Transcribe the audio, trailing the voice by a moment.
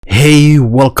Hey,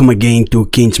 welcome again to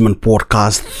Kingsman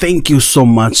Podcast. Thank you so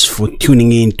much for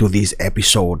tuning in to this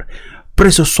episode.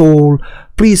 Precious soul,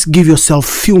 please give yourself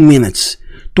few minutes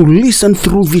to listen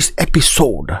through this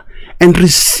episode and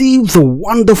receive the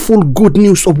wonderful good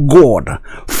news of God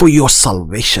for your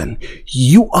salvation.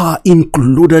 You are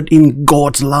included in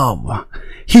God's love.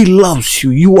 He loves you.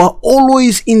 You are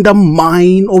always in the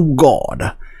mind of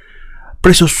God.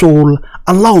 Precious soul,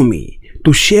 allow me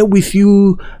to share with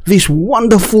you this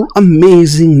wonderful,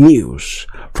 amazing news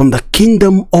from the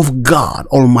kingdom of God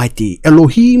Almighty,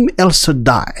 Elohim El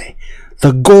Shaddai,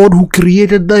 the God who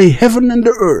created the heaven and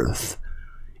the earth,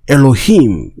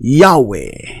 Elohim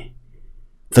Yahweh,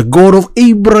 the God of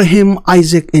Abraham,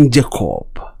 Isaac, and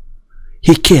Jacob.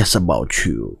 He cares about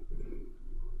you.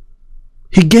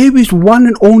 He gave his one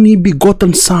and only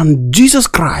begotten Son, Jesus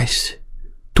Christ,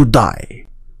 to die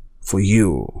for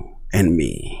you and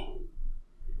me.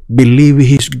 Believe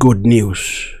his good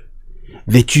news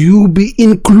that you be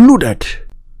included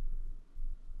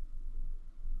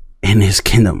in his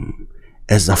kingdom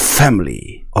as a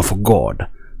family of God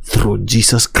through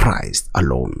Jesus Christ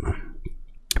alone.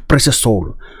 Precious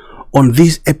soul, on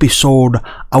this episode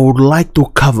I would like to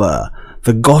cover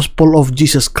the gospel of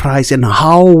Jesus Christ and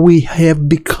how we have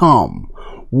become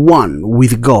one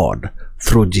with God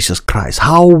through Jesus Christ,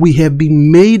 how we have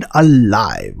been made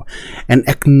alive, and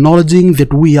acknowledging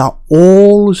that we are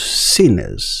all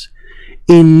sinners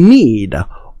in need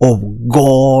of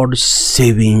God's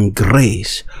saving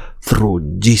grace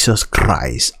through Jesus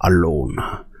Christ alone.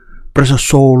 Precious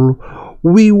soul,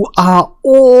 we are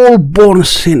all born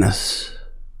sinners.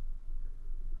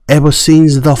 Ever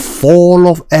since the fall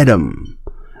of Adam,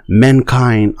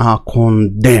 mankind are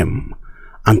condemned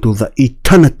unto the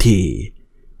eternity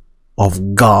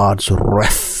of God's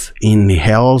wrath in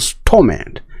hell's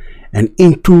torment and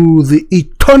into the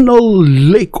eternal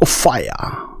lake of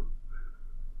fire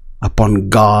upon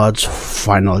God's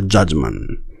final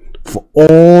judgment for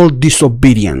all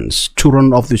disobedience,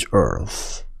 children of this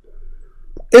earth.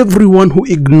 Everyone who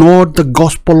ignored the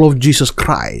gospel of Jesus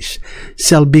Christ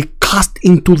shall be cast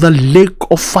into the lake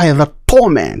of fire. The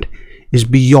torment is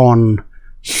beyond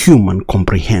human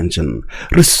comprehension.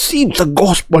 Receive the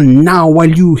gospel now while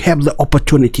you have the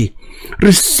opportunity.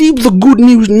 Receive the good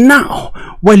news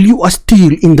now while you are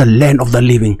still in the land of the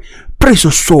living.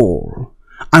 Precious soul,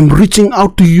 I'm reaching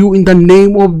out to you in the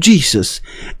name of Jesus,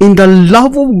 in the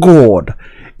love of God,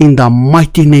 in the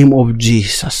mighty name of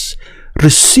Jesus.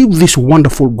 Receive this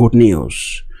wonderful good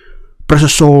news.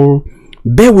 Precious soul,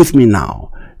 bear with me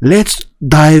now. Let's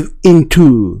dive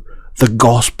into the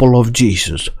gospel of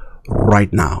Jesus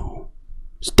right now.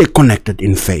 Stay connected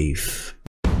in faith.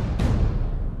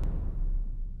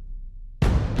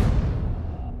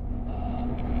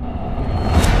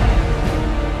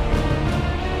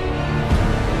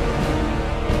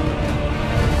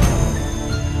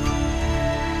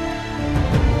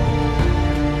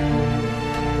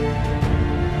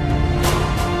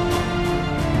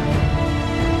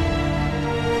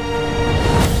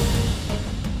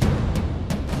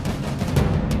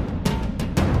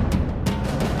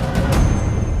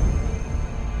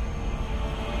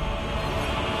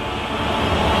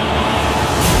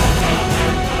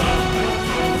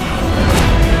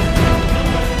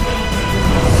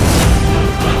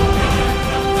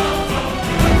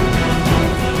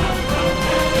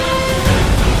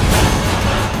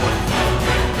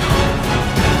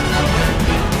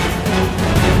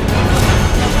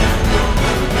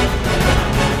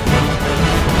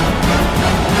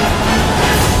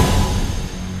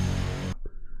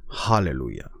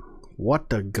 Hallelujah.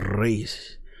 What a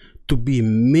grace to be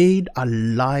made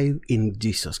alive in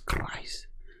Jesus Christ.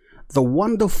 The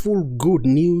wonderful good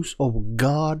news of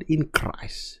God in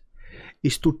Christ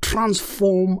is to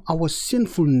transform our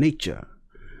sinful nature,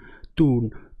 to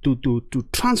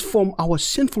transform our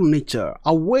sinful nature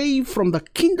away from the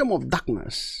kingdom of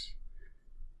darkness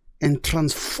and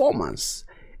transform us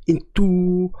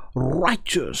into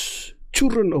righteous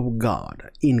children of God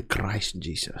in Christ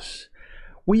Jesus.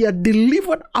 We are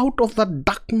delivered out of the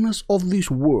darkness of this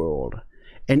world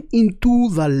and into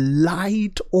the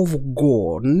light of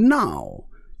God. Now,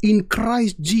 in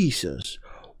Christ Jesus,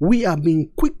 we are being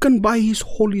quickened by his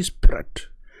Holy Spirit.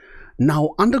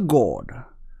 Now, under God,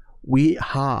 we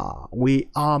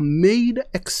are made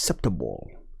acceptable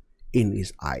in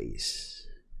his eyes.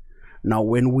 Now,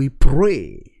 when we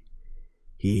pray,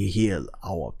 he hears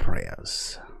our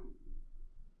prayers.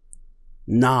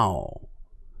 Now,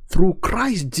 through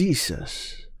Christ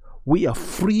Jesus, we are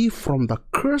free from the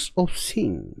curse of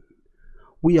sin.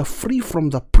 We are free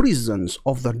from the prisons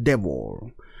of the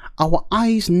devil. Our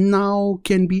eyes now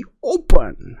can be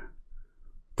open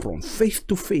from faith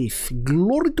to faith,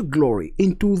 glory to glory,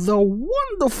 into the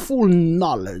wonderful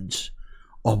knowledge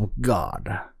of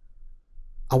God.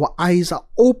 Our eyes are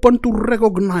open to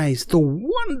recognize the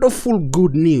wonderful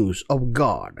good news of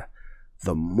God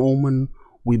the moment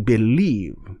we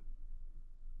believe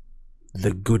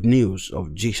the good news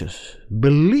of Jesus.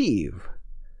 Believe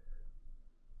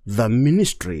the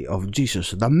ministry of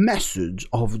Jesus, the message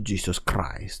of Jesus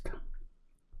Christ.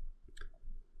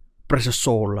 Precious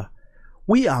soul,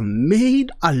 we are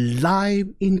made alive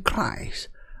in Christ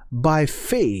by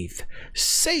faith,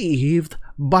 saved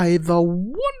by the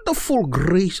wonderful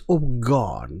grace of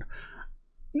God,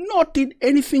 not in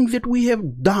anything that we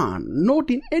have done, not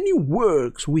in any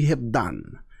works we have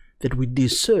done that we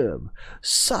deserve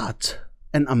such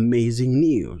an amazing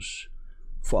news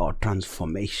for our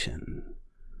transformation.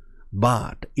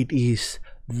 But it is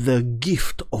the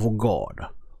gift of God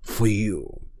for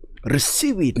you.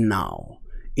 Receive it now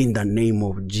in the name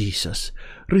of Jesus.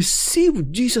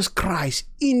 Receive Jesus Christ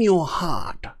in your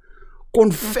heart.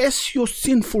 Confess your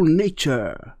sinful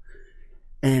nature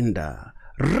and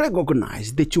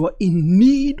recognize that you are in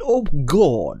need of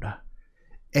God,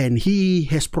 and He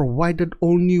has provided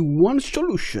only one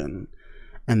solution,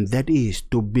 and that is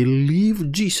to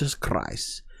believe Jesus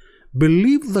Christ.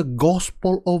 Believe the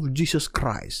gospel of Jesus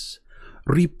Christ.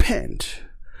 Repent.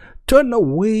 Turn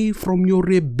away from your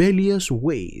rebellious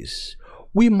ways.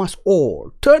 We must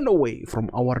all turn away from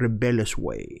our rebellious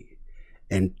way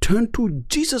and turn to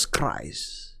Jesus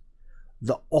Christ,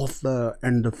 the author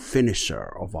and the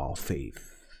finisher of our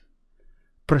faith.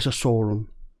 Precious soul,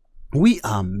 we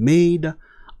are made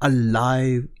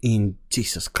alive in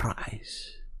Jesus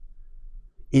Christ.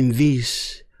 In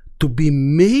this, to be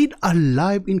made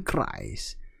alive in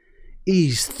Christ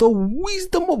is the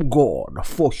wisdom of God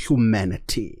for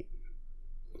humanity.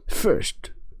 First,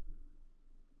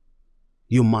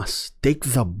 you must take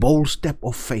the bold step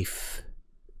of faith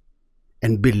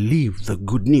and believe the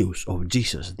good news of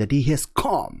Jesus, that He has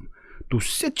come to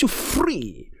set you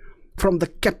free from the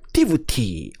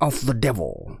captivity of the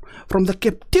devil, from the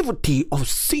captivity of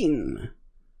sin.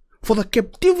 For the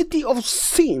captivity of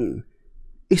sin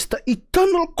is the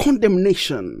eternal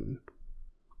condemnation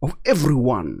of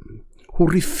everyone who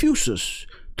refuses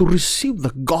to receive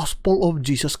the gospel of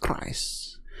Jesus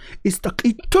Christ. It's the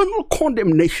eternal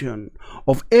condemnation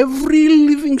of every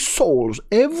living souls,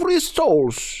 every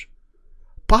souls,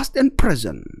 past and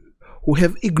present, who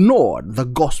have ignored the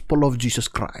gospel of Jesus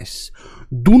Christ.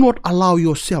 Do not allow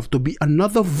yourself to be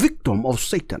another victim of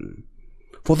Satan,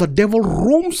 for the devil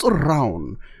roams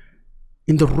around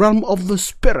in the realm of the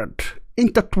spirit,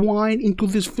 intertwined into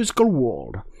this physical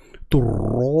world, to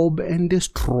rob and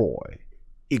destroy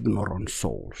ignorant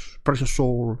souls. Precious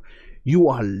soul, you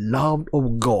are loved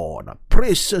of God,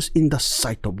 precious in the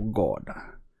sight of God.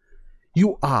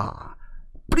 You are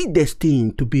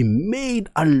predestined to be made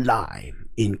alive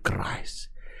in Christ.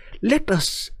 Let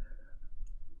us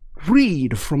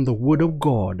read from the Word of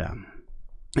God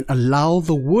and allow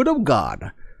the Word of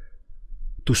God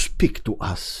to speak to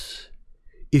us.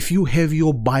 If you have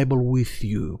your Bible with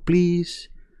you, please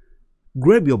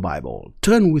grab your Bible.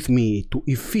 Turn with me to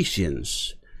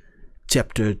Ephesians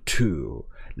chapter 2.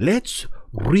 Let's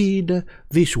read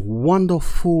this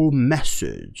wonderful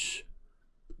message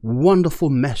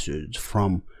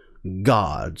from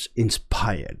God's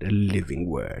inspired living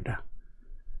Word.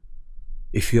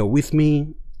 If you're with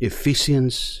me,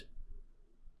 Ephesians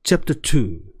chapter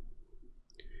 2.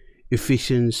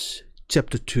 Ephesians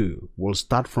chapter 2. We'll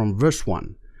start from verse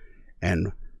 1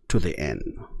 and to the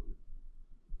end.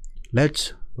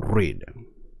 Let's read.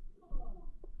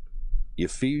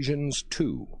 Ephesians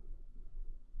 2.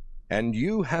 And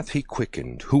you hath he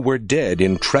quickened, who were dead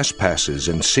in trespasses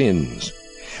and sins,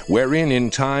 wherein in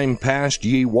time past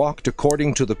ye walked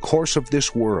according to the course of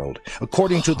this world,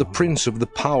 according to the prince of the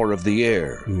power of the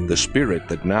air, the spirit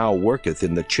that now worketh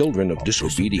in the children of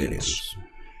disobedience,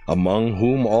 among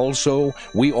whom also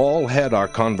we all had our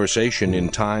conversation in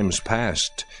times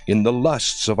past, in the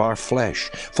lusts of our flesh,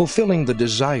 fulfilling the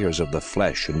desires of the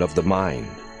flesh and of the mind,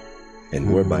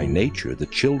 and were by nature the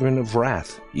children of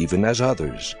wrath, even as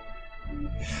others.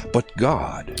 But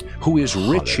God, who is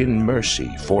rich in mercy,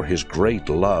 for his great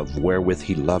love wherewith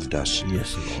he loved us,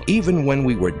 even when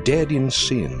we were dead in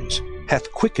sins,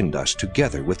 hath quickened us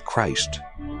together with Christ.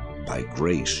 By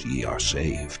grace ye are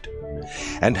saved.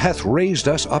 And hath raised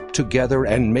us up together,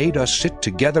 and made us sit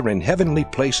together in heavenly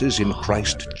places in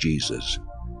Christ Jesus,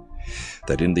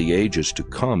 that in the ages to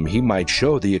come he might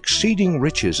show the exceeding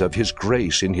riches of his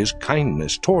grace in his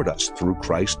kindness toward us through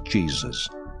Christ Jesus.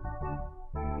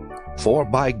 For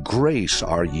by grace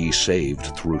are ye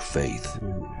saved through faith,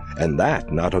 and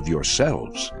that not of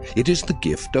yourselves. It is the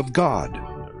gift of God,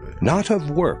 not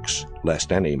of works,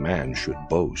 lest any man should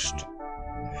boast.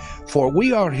 For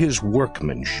we are his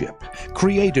workmanship,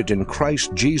 created in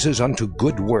Christ Jesus unto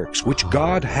good works, which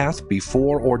God hath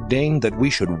before ordained that we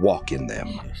should walk in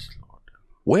them.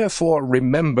 Wherefore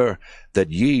remember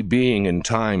that ye being in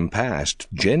time past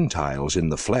Gentiles in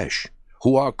the flesh,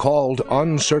 who are called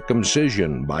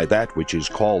uncircumcision by that which is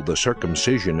called the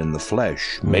circumcision in the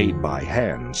flesh, made by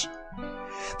hands,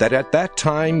 that at that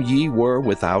time ye were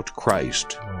without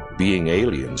Christ, being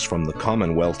aliens from the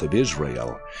commonwealth of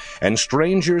Israel, and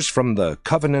strangers from the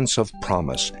covenants of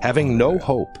promise, having no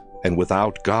hope, and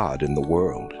without God in the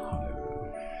world.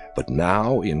 But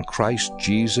now in Christ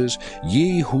Jesus,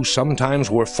 ye who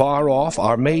sometimes were far off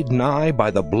are made nigh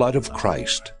by the blood of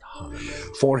Christ.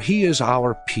 For he is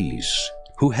our peace,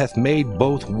 who hath made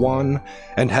both one,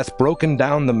 and hath broken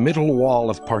down the middle wall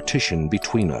of partition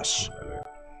between us,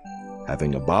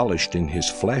 having abolished in his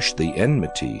flesh the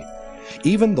enmity,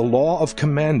 even the law of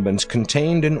commandments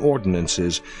contained in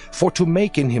ordinances, for to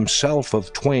make in himself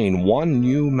of twain one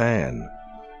new man,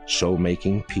 so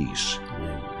making peace,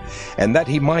 and that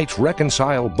he might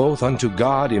reconcile both unto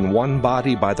God in one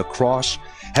body by the cross,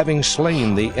 having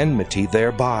slain the enmity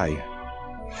thereby,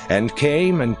 and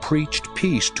came and preached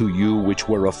peace to you which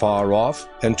were afar off,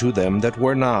 and to them that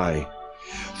were nigh.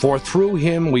 For through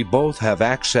him we both have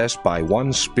access by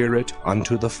one Spirit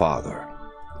unto the Father.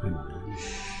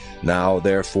 Now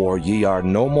therefore ye are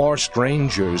no more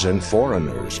strangers and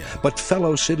foreigners, but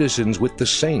fellow citizens with the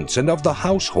saints and of the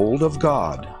household of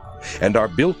God, and are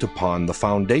built upon the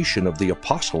foundation of the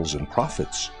apostles and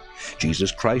prophets,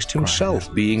 Jesus Christ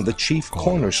himself being the chief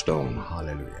cornerstone,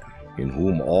 in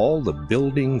whom all the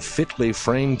building fitly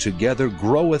framed together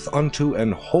groweth unto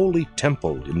an holy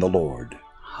temple in the Lord.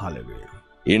 Hallelujah.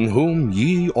 In whom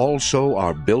ye also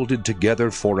are builded together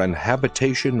for an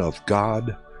habitation of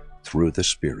God through the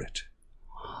Spirit.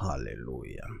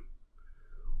 Hallelujah.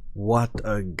 What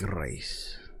a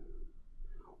grace.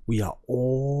 We are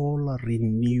all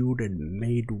renewed and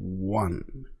made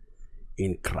one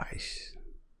in Christ.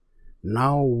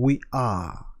 Now we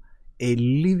are a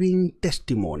living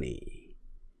testimony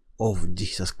of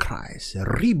Jesus Christ,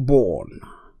 reborn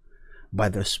by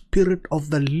the Spirit of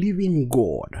the living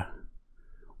God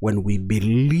when we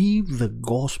believe the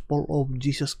gospel of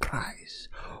Jesus Christ.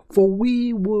 For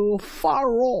we were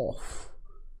far off,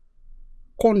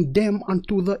 condemned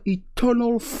unto the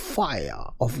eternal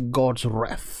fire of God's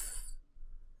wrath.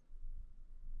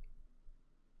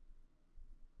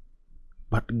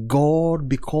 But God,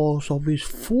 because of his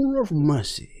full of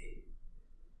mercy,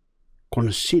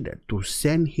 considered to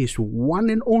send his one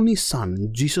and only Son,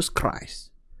 Jesus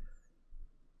Christ,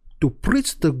 to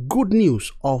preach the good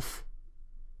news of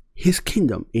his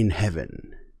kingdom in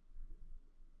heaven,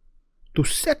 to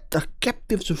set the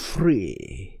captives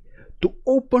free, to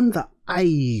open the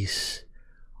eyes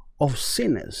of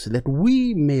sinners that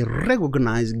we may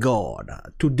recognize God.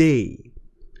 Today,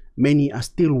 many are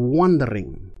still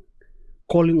wandering,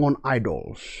 calling on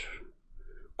idols,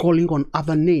 calling on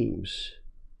other names,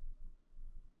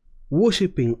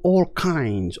 worshiping all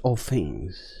kinds of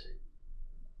things.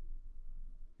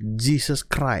 Jesus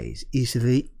Christ is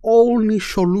the only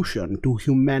solution to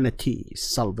humanity's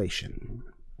salvation.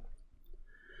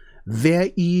 There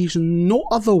is no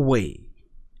other way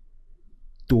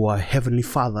to our Heavenly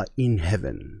Father in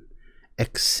heaven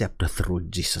except through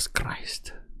Jesus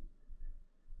Christ.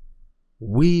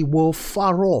 We were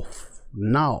far off,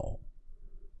 now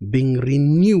being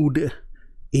renewed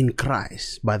in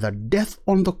Christ. By the death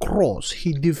on the cross,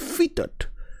 he defeated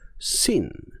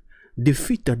sin,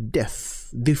 defeated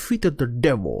death, defeated the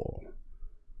devil,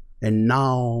 and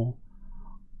now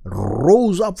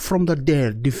rose up from the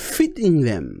dead, defeating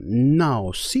them,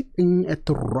 now sitting at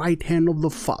the right hand of the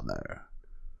Father,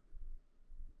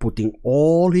 putting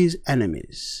all his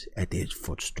enemies at his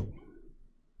footstool.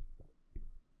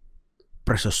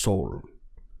 Precious soul,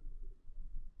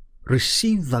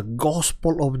 receive the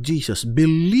gospel of Jesus.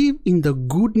 Believe in the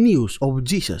good news of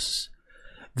Jesus,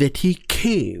 that he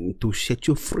came to set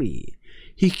you free.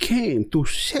 He came to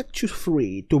set you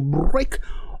free, to break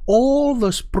all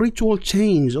the spiritual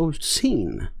chains of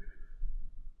sin.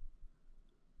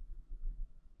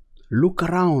 Look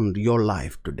around your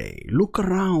life today. Look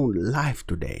around life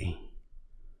today.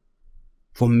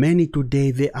 For many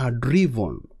today, they are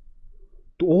driven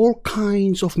to all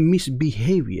kinds of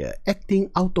misbehavior, acting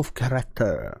out of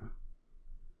character,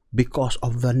 because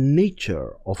of the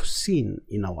nature of sin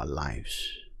in our lives.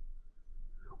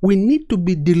 We need to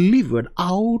be delivered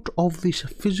out of this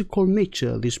physical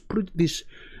nature,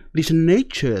 this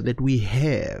nature that we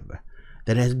have,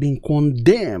 that has been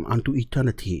condemned unto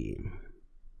eternity.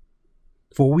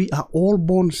 For we are all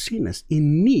born sinners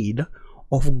in need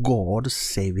of God's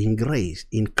saving grace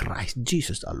in Christ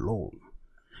Jesus alone.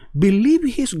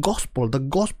 Believe his gospel, the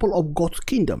gospel of God's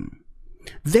kingdom.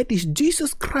 That is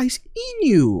Jesus Christ in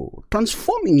you,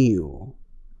 transforming you,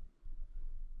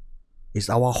 is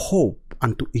our hope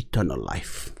unto eternal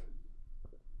life.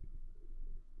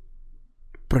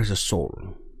 Precious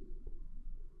soul.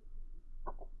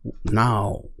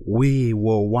 Now we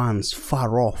were once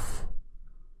far off,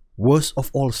 worst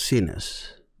of all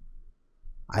sinners.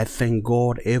 I thank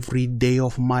God every day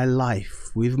of my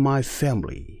life with my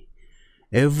family.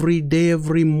 Every day,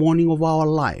 every morning of our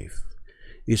life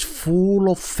is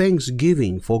full of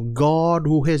thanksgiving for God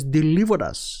who has delivered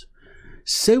us,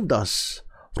 saved us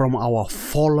from our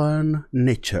fallen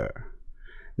nature.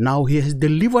 Now he has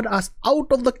delivered us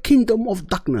out of the kingdom of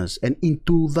darkness and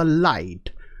into the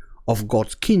light of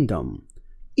God's kingdom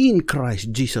in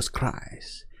Christ Jesus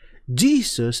Christ.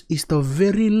 Jesus is the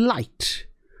very light,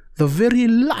 the very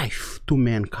life to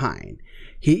mankind.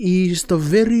 He is the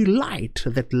very light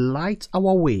that lights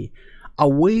our way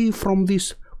away from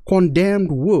this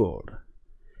condemned world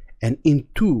and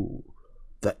into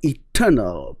the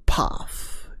eternal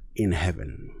path in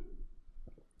heaven.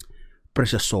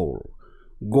 Precious soul,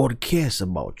 God cares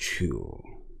about you.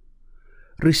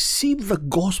 Receive the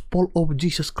gospel of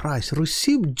Jesus Christ.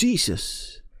 Receive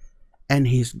Jesus and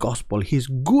his gospel, his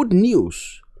good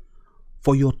news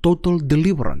for your total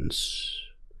deliverance.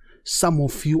 Some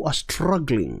of you are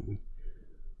struggling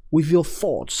with your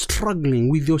thoughts, struggling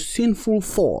with your sinful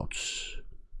thoughts,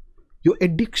 your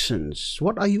addictions.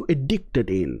 What are you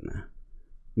addicted in?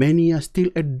 Many are still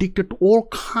addicted to all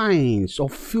kinds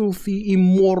of filthy,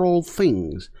 immoral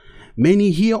things. Many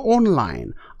here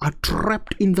online are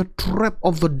trapped in the trap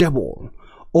of the devil.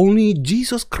 Only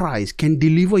Jesus Christ can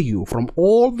deliver you from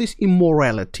all this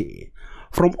immorality,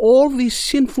 from all this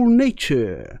sinful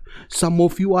nature. Some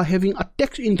of you are having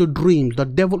attacks in the dreams. The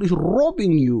devil is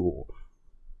robbing you.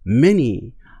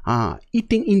 Many are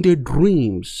eating in their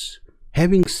dreams,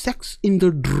 having sex in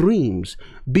the dreams,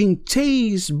 being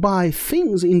chased by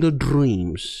things in the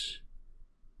dreams.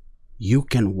 You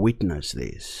can witness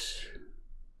this.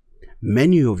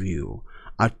 Many of you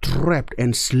are trapped and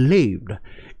enslaved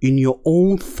in your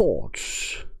own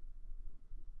thoughts.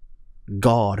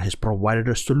 God has provided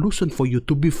a solution for you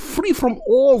to be free from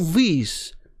all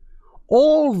these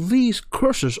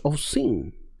curses of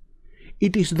sin.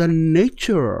 It is the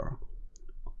nature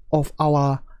of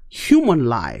our human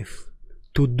life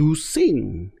to do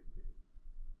sin.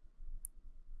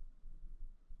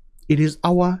 It is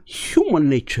our human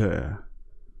nature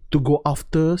to go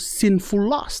after sinful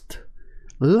lust,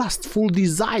 lustful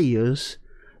desires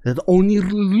that only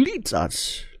leads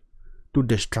us to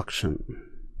destruction.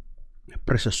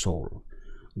 Precious soul,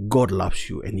 God loves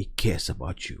you and he cares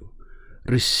about you.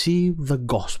 Receive the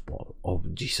gospel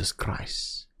of Jesus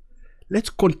Christ. Let's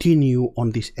continue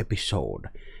on this episode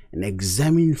and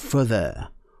examine further,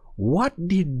 what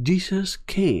did Jesus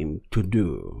came to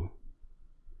do?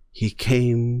 He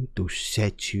came to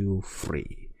set you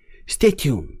free. Stay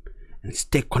tuned and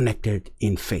stay connected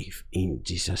in faith in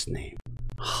Jesus' name.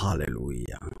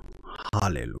 Hallelujah.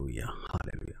 Hallelujah.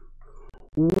 Hallelujah.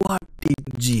 What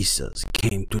did Jesus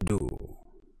came to do?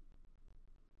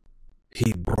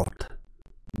 He brought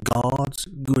God's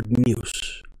good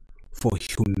news for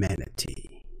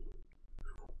humanity.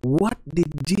 What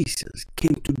did Jesus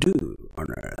came to do on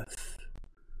earth?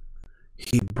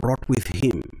 He brought with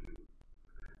him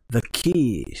the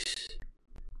keys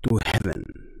to heaven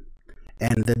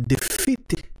and the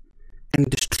defeat and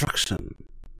destruction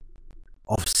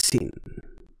of sin.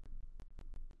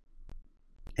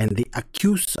 And the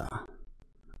accuser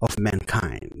of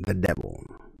mankind, the devil.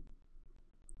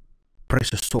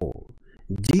 Precious soul,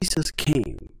 Jesus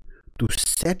came to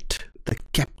set the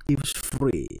captives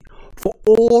free for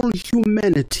all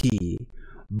humanity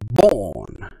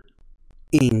born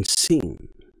in sin.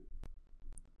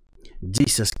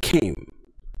 Jesus came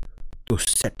to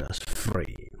set us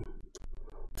free,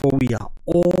 for we are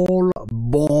all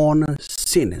born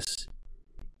sinners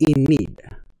in need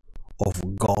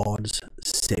of God's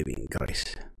saving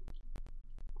grace.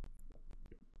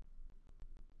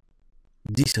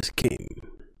 Jesus came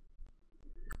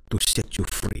to set you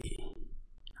free.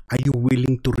 Are you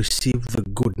willing to receive the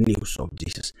good news of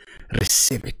Jesus?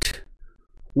 Receive it.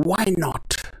 Why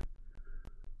not?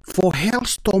 For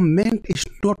hell's torment is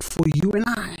not for you and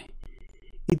I.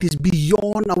 It is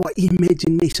beyond our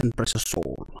imagination, precious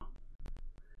soul.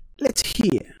 Let's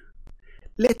hear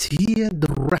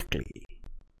directly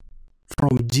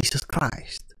from Jesus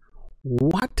Christ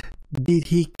What did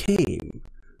he came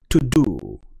to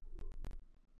do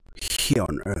here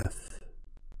on earth?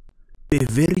 Pay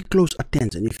very close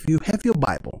attention. If you have your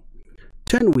Bible,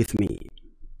 turn with me.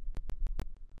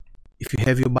 If you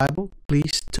have your Bible,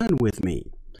 please turn with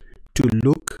me to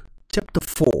Luke chapter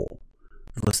 4,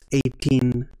 verse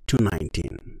 18 to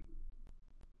 19.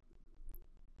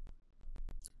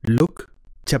 Luke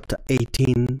chapter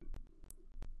 18,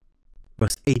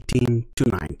 verse 18 to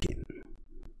 19.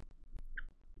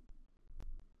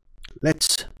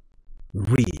 Let's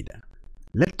read.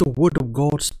 Let the word of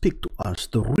God speak to us,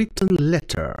 the written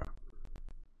letter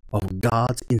of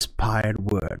God's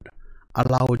inspired word.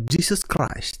 Allow Jesus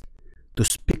Christ to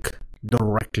speak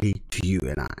directly to you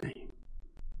and I.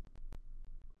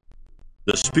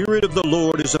 The Spirit of the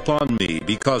Lord is upon me,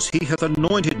 because he hath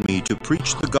anointed me to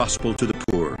preach the gospel to the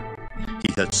poor.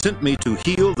 He hath sent me to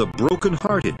heal the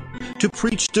brokenhearted, to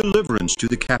preach deliverance to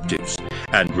the captives,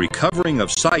 and recovering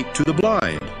of sight to the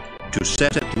blind, to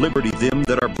set at liberty them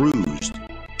that are bruised,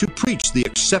 to preach the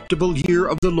acceptable year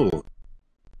of the Lord.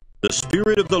 The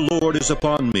Spirit of the Lord is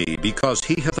upon me, because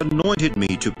he hath anointed me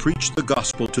to preach the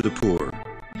gospel to the poor.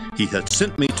 He hath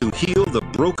sent me to heal the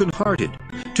brokenhearted,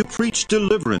 to preach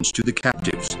deliverance to the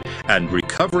captives, and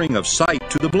recovering of sight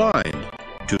to the blind,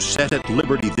 to set at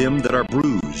liberty them that are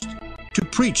bruised, to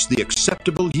preach the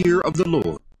acceptable year of the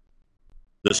Lord.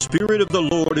 The Spirit of the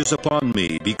Lord is upon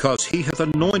me, because he hath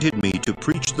anointed me to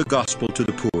preach the gospel to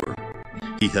the poor.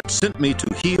 He hath sent me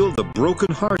to heal the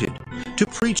brokenhearted, to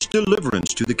preach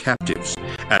deliverance to the captives,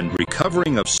 and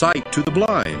recovering of sight to the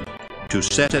blind, to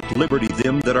set at liberty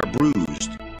them that are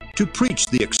bruised, to preach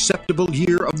the acceptable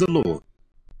year of the Lord.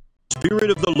 The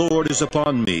Spirit of the Lord is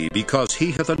upon me, because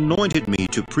he hath anointed me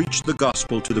to preach the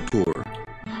gospel to the poor.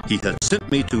 He hath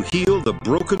sent me to heal the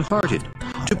brokenhearted,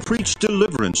 to preach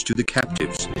deliverance to the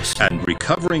captives, and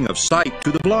recovering of sight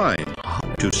to the blind,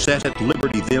 to set at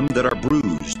liberty them that are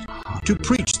bruised, to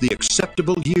preach the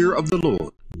acceptable year of the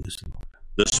Lord.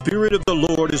 The Spirit of the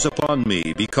Lord is upon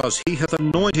me, because he hath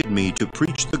anointed me to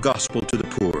preach the gospel to the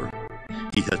poor.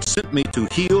 He hath sent me to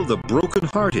heal the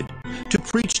brokenhearted, to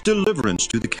preach deliverance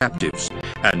to the captives,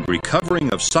 and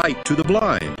recovering of sight to the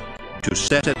blind, to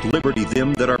set at liberty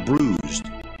them that are bruised,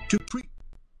 to preach.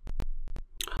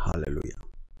 Hallelujah.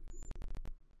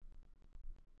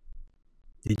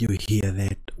 Did you hear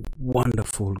that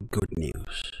wonderful good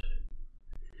news?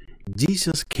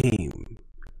 Jesus came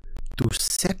to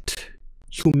set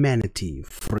humanity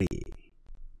free.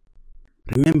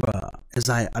 Remember, as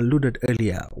I alluded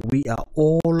earlier, we are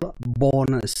all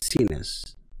born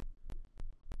sinners.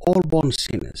 All born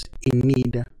sinners in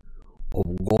need of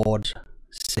God's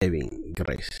saving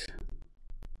grace.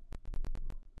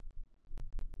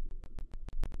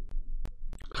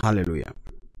 Hallelujah.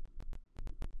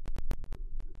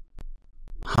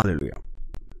 Hallelujah.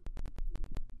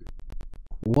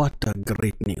 What a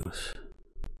great news.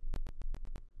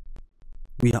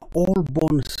 We are all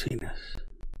born sinners.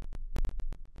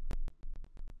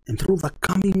 And through the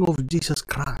coming of Jesus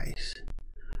Christ,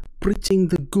 preaching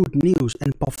the good news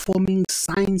and performing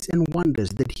signs and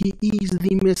wonders that he is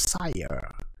the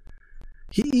Messiah,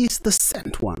 he is the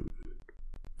sent one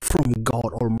from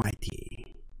God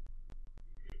Almighty.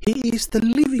 He is the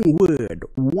living word,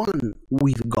 one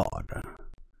with God,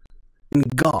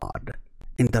 and God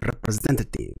in the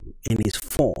representative in his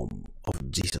form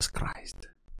of Jesus Christ.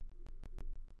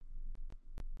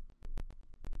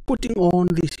 Putting on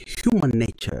this human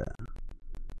nature,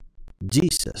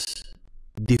 Jesus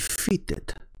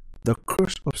defeated the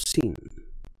curse of sin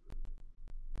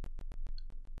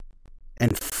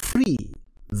and free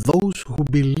those who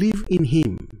believe in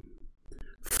him,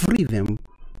 free them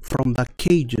from the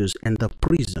cages and the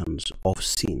prisons of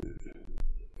sin.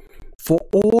 For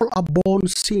all are born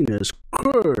sinners,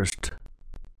 cursed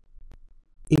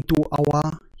into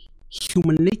our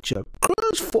human nature,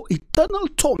 cursed for eternal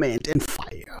torment and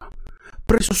fire.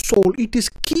 Precious soul, it is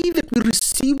key that we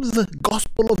receive the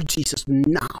gospel of Jesus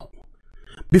now,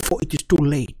 before it is too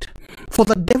late. For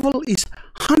the devil is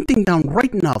hunting down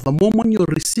right now, the moment you're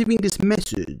receiving this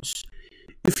message.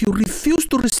 If you refuse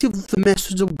to receive the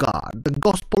message of God, the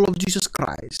gospel of Jesus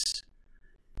Christ,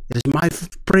 it is my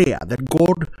prayer that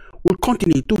God will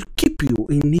continue to keep you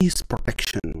in his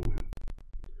protection.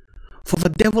 For the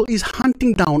devil is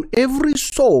hunting down every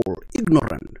soul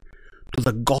ignorant to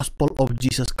the gospel of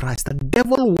Jesus Christ. The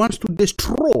devil wants to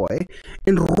destroy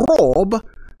and rob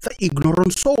the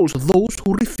ignorant souls, those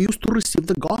who refuse to receive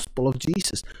the gospel of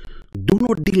Jesus. Do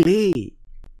not delay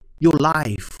your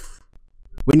life.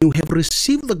 When you have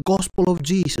received the gospel of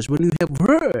Jesus, when you have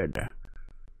heard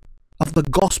of the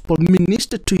gospel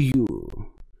ministered to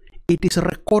you, It is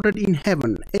recorded in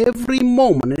heaven every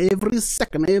moment, every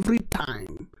second, every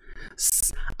time.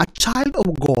 A child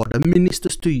of God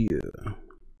ministers to you.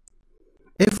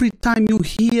 Every time you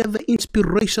hear the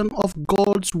inspiration of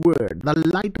God's word, the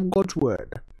light of God's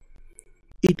word,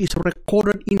 it is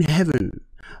recorded in heaven.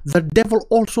 The devil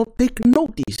also takes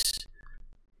notice.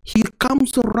 He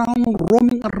comes around,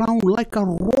 roaming around like a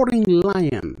roaring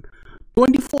lion,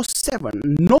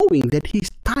 24/7, knowing that his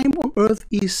time on earth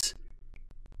is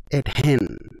at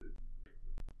hand.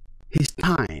 His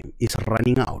time is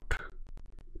running out.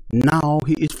 Now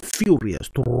he is furious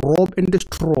to rob and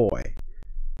destroy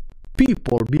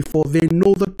people before they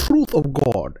know the truth of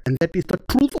God, and that is the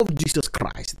truth of Jesus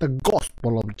Christ, the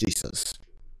gospel of Jesus.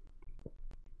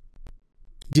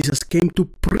 Jesus came to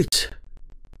preach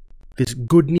this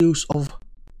good news of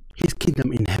his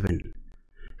kingdom in heaven,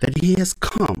 that he has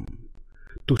come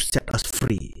to set us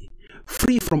free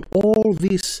from all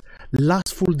these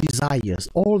lustful desires,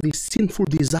 all these sinful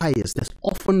desires that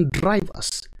often drive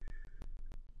us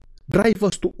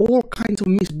to all kinds of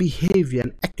misbehavior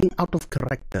and acting out of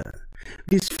character.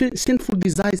 These sinful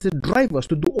desires that drive us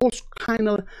to do all kind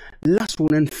of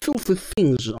lustful and filthy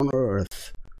things on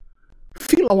earth.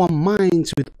 Fill our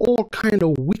minds with all kind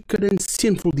of wicked and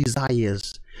sinful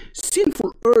desires,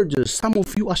 sinful urges. Some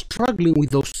of you are struggling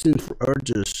with those sinful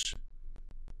urges.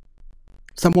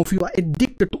 Some of you are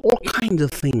addicted to all kinds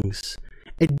of things,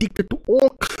 addicted to all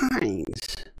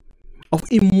kinds of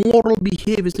immoral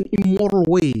behaviors and immoral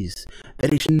ways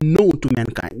that is known to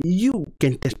mankind. You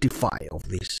can testify of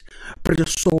this.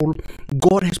 Precious soul,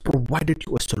 God has provided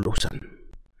you a solution.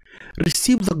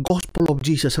 Receive the gospel of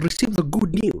Jesus. Receive the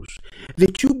good news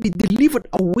that you be delivered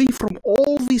away from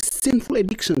all these sinful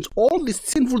addictions, all these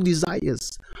sinful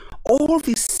desires, all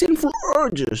these sinful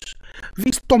urges,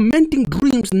 these tormenting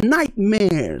dreams,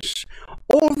 nightmares,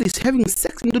 all this having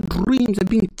sex in the dreams and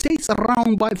being chased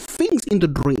around by things in the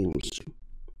dreams.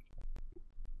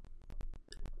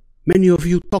 Many of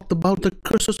you talked about the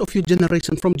curses of your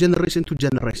generation from generation to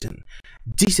generation.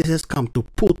 Jesus has come to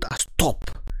put a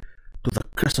stop to the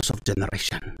curses of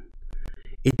generation.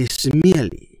 It is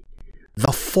merely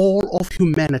the fall of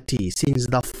humanity since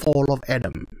the fall of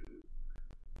Adam.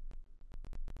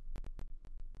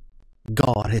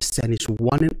 God has sent his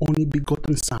one and only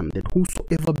begotten Son, that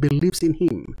whosoever believes in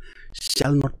him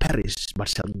shall not perish but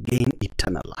shall gain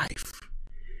eternal life.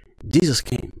 Jesus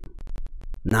came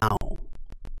now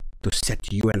to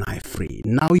set you and I free.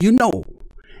 Now you know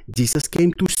Jesus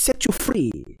came to set you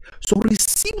free. So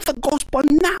receive the gospel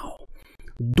now.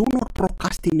 Do not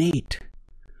procrastinate,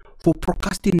 for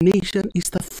procrastination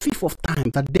is the thief of time.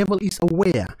 The devil is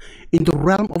aware in the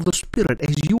realm of the spirit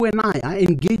as you and I are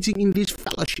engaging in this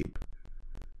fellowship.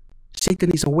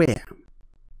 Satan is aware.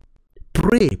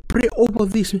 Pray over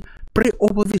this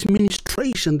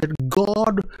ministration that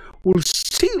God will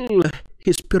seal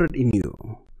his spirit in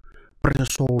you.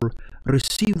 Precious soul,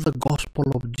 receive the gospel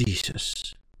of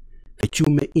Jesus, that you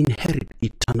may inherit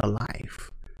eternal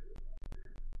life.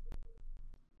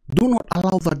 Do not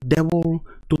allow the devil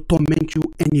to torment you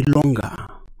any longer.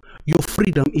 Your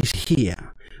freedom is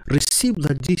here. Receive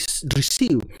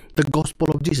the gospel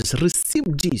of Jesus.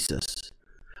 Receive Jesus.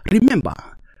 Remember,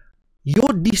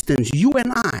 your distance, you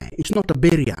and I, is not a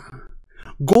barrier.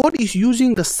 God is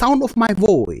using the sound of my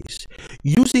voice,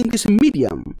 using this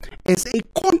medium as a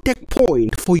contact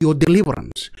point for your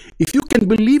deliverance. If you can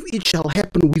believe, it shall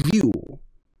happen with you.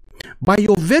 By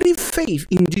your very faith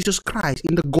in Jesus Christ,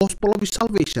 in the gospel of his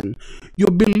salvation, you're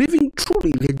believing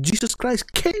truly that Jesus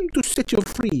Christ came to set you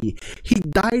free. He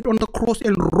died on the cross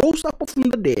and rose up from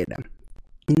the dead.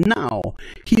 Now,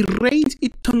 he reigns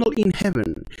eternal in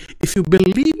heaven. If you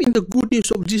believe in the good news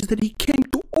of Jesus, that he came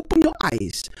to open your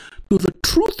eyes to the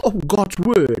truth of God's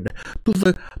word, to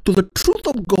the truth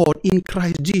of God in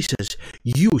Christ Jesus,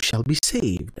 you shall be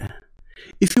saved.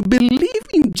 If you believe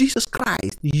in Jesus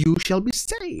Christ, you shall be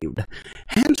saved.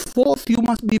 Henceforth, you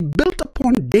must be built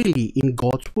upon daily in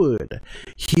God's word,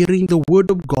 hearing the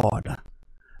word of God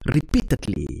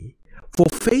repeatedly. For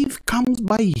faith comes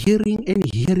by hearing, and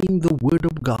hearing the word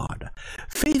of God.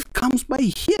 Faith comes by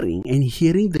hearing, and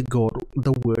hearing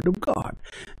the word of God.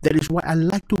 That is why I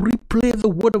like to replay the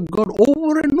word of God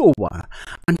over and over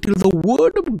until the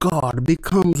word of God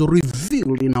becomes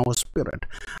revealed in our spirit.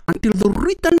 Until the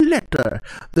written letter,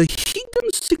 the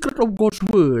hidden secret of God's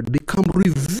word, become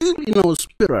revealed in our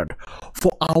spirit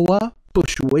for our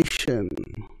persuasion.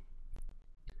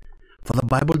 For the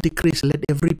Bible decrees, let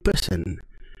every person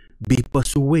be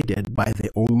persuaded by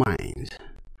their own minds.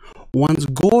 Once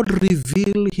God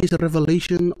revealed his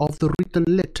revelation of the written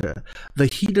letter, the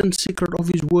hidden secret of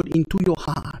his word into your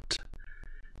heart,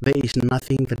 There is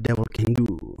nothing the devil can do.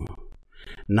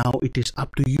 Now it is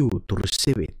up to you to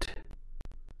receive it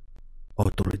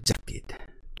or to reject it.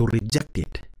 To reject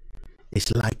it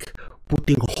is like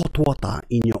putting hot water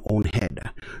in your own head.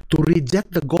 To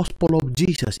reject the gospel of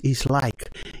Jesus is like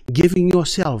giving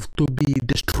yourself to be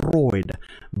destroyed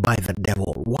by the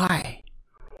devil. Why?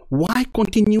 Why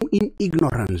continue in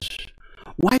ignorance?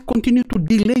 Why continue to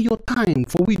delay your time?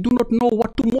 For we do not know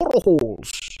what tomorrow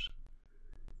holds.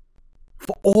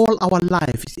 For all our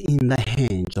life is in the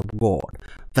hands of God.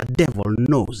 The devil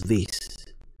knows this.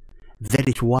 That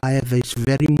is why at this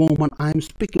very moment I am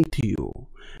speaking to you,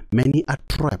 many are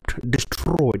trapped,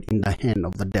 destroyed in the hand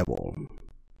of the devil.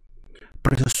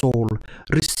 Precious soul,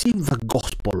 receive the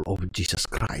gospel of Jesus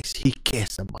Christ. He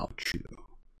cares about you.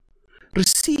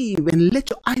 Receive and let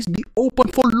your eyes be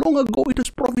open, for long ago it was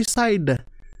prophesied,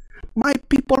 my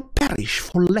people perish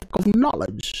for lack of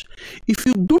knowledge. If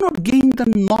you do not gain the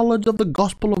knowledge of the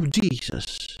gospel of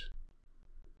Jesus,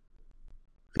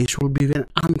 this will be an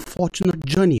unfortunate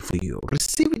journey for you.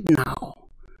 Receive it now.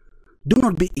 Do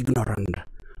not be ignorant.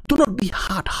 Do not be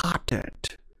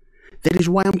hard-hearted. That is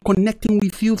why I'm connecting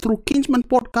with you through Kingsman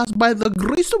Podcast by the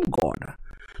grace of God,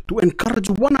 to encourage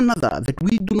one another that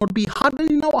we do not be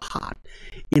hardened in our heart,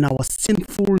 in our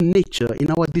sinful nature,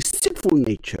 in our deceitful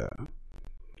nature.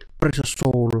 Precious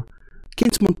soul,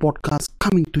 Kingsman Podcast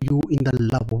coming to you in the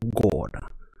love of God.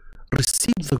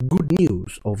 Receive the good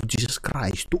news of Jesus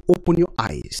Christ to open your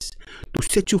eyes, to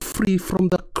set you free from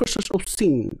the curses of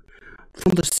sin,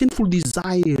 from the sinful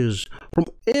desires, from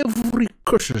every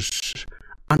curses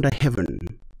under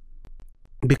heaven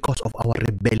because of our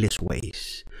rebellious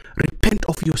ways. Repent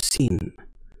of your sin.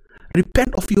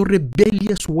 Repent of your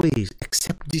rebellious ways.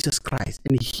 Accept Jesus Christ,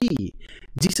 and He,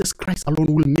 Jesus Christ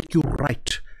alone, will make you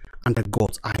right under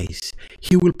God's eyes.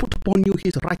 He will put upon you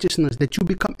His righteousness, that you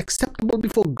become acceptable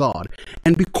before God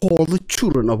and be called the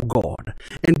children of God,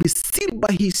 and be sealed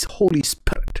by His Holy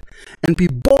Spirit, and be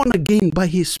born again by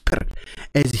His Spirit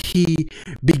as He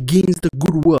begins the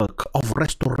good work of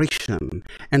restoration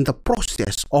and the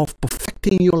process of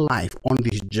perfecting your life on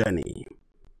this journey.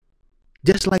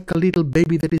 Just like a little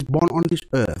baby that is born on this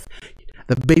earth,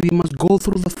 the baby must go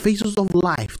through the phases of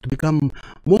life to become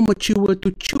more mature,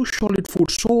 to chew solid food.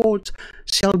 So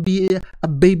shall be a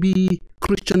baby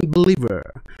Christian believer,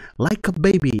 like a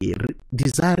baby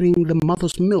desiring the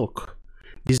mother's milk,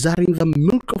 desiring the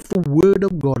milk of the Word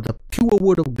of God, the pure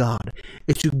Word of God.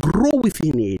 As you grow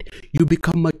within it, you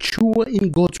become mature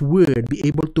in God's Word, be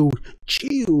able to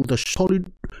chew the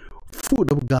solid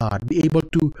food of God, be able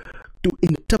to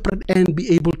interpret and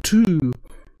be able to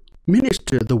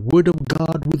minister the Word of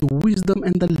God with wisdom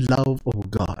and the love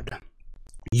of God.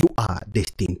 You are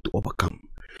destined to overcome.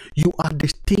 You are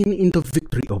destined in the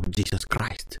victory of Jesus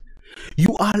Christ.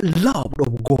 You are loved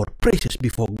of God, precious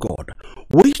before God.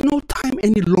 Waste no time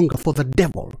any longer, for the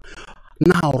devil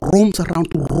now roams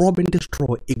around to rob and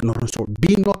destroy ignorant soul.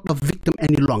 Be not a victim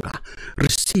any longer.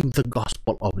 Receive the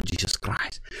gospel of Jesus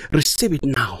Christ. Receive it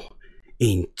now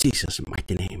in Jesus'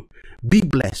 mighty name. Be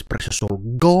blessed, precious soul.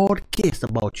 God cares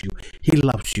about you. He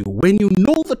loves you. When you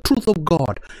know the truth of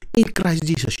God in Christ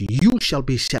Jesus, you shall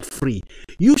be set free.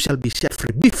 You shall be set free.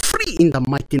 Be free in the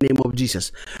mighty name of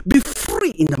Jesus. Be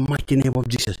free in the mighty name of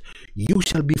Jesus. You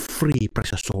shall be free,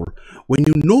 precious soul. When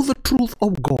you know the truth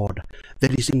of God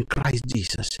that is in Christ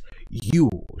Jesus,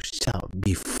 you shall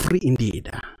be free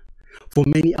indeed. For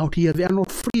many out here, they are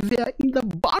not free. They are in the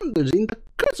bondage, in the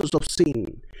curses of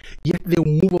sin. Yet they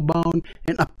move about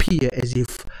and appear as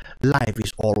if life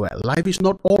is all well. Life is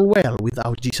not all well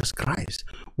without Jesus Christ.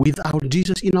 Without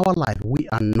Jesus in our life, we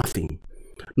are nothing.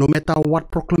 No matter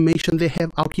what proclamation they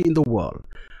have out here in the world,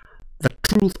 the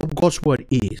truth of God's word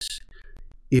is,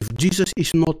 if Jesus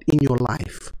is not in your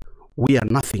life, we are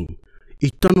nothing.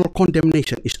 Eternal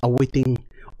condemnation is awaiting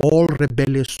all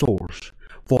rebellious souls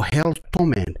for hell's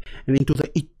torment and into the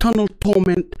eternal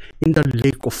torment in the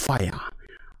lake of fire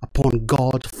upon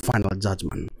God's final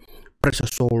judgment.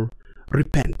 Precious soul,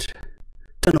 repent,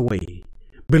 turn away,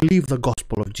 believe the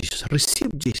gospel of Jesus,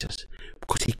 receive Jesus,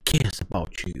 because He cares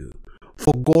about you.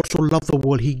 For God so loved the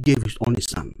world, He gave His only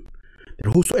Son,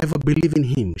 that whosoever believe in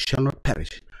Him shall not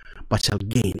perish, but shall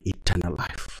gain eternal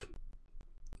life.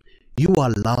 You are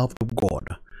loved of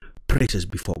God, precious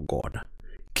before God.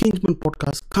 Kingsman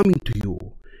Podcast coming to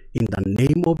you in the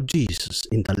name of Jesus,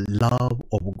 in the love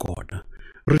of God.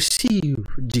 Receive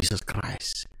Jesus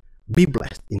Christ. Be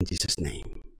blessed in Jesus'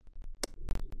 name.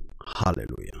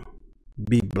 Hallelujah.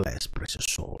 Be blessed, precious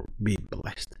soul. Be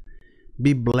blessed.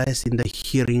 Be blessed in the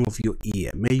hearing of your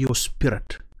ear. May your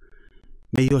spirit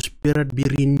be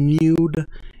renewed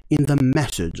in the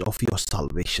message of your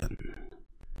salvation.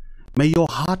 May your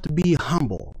heart be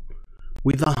humble,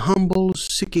 with a humble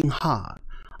seeking heart,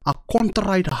 a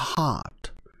contrite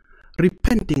heart,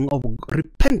 repenting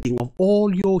of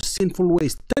all your sinful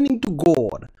ways, turning to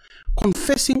God,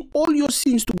 confessing all your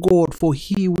sins to God, for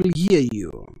He will hear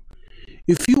you.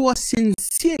 If you are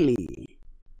sincerely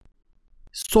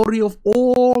sorry of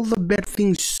all the bad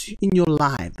things in your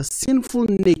life, the sinful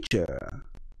nature,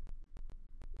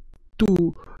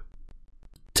 to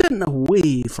turn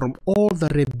away from all the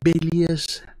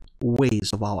rebellious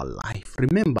ways of our life.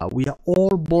 Remember, we are all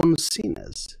born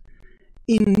sinners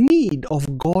in need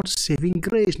of God's saving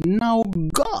grace. Now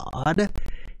God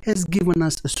has given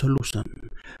us a solution.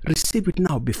 Receive it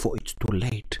now before it's too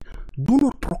late. Do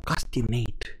not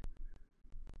procrastinate.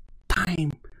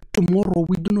 Tomorrow,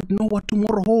 we do not know what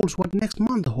tomorrow holds, what next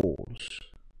month holds.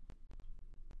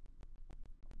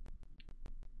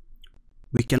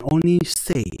 We can only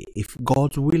say, if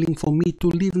God's willing for me to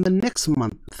live in the next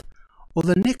month or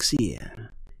the next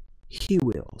year, He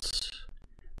wills.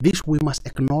 This we must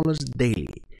acknowledge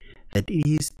daily, that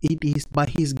it is by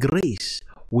His grace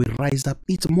we rise up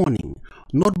each morning,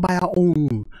 not by our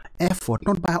own effort,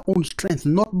 not by our own strength,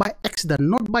 not by accident,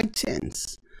 not by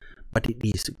chance, but it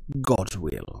is God's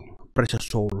will. Precious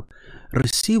soul,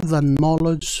 receive the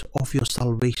knowledge of your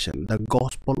salvation, the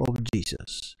gospel of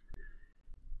Jesus.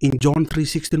 In John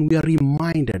 3:16, we are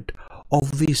reminded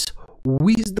of this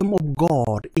wisdom of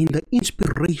God in the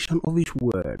inspiration of His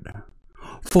word.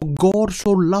 For God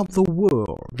so loved the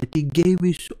world that He gave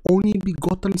His only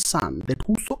begotten Son, that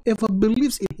whosoever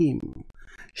believes in Him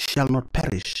shall not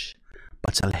perish,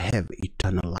 but shall have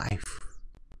eternal life.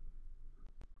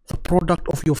 The product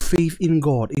of your faith in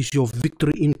God is your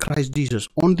victory in Christ Jesus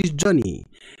on this journey,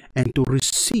 and to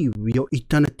receive your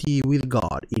eternity with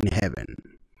God in heaven,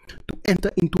 to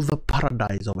enter into the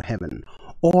paradise of heaven.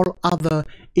 All other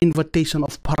invitation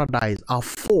of paradise are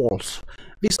false.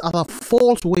 These are the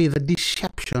false way, the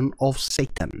deception of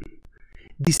Satan,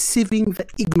 deceiving the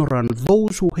ignorant,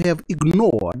 those who have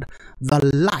ignored the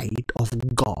light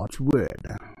of God's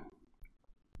word.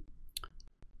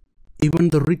 Even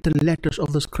the written letters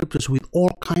of the scriptures with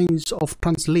all kinds of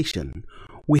translation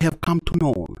we have come to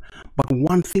know. But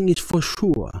one thing is for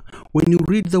sure, when you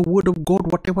read the word of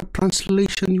God, whatever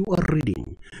translation you are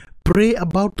reading, pray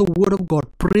about the word of God.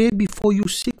 Pray before you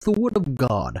seek the word of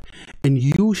God, and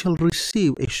you shall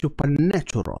receive a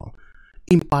supernatural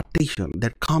impartation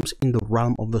that comes in the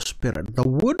realm of the Spirit. The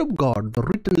word of God, the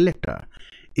written letter,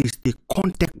 is the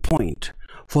contact point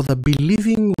for the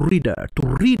believing reader to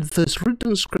read this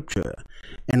written scripture,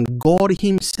 and God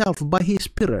Himself by His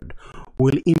Spirit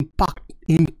will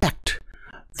impact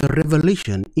the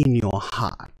revelation in your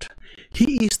heart.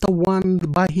 He is the one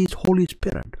by His Holy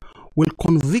Spirit will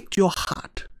convict your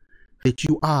heart that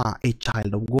you are a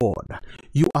child of God.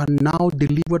 You are now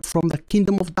delivered from the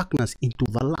kingdom of darkness into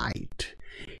the light.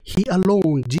 He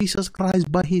alone, Jesus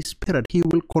Christ by His Spirit, He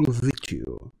will convict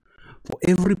you. For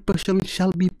every person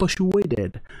shall be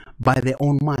persuaded by their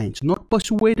own minds, not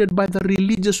persuaded by the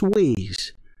religious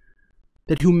ways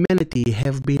that humanity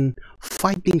have been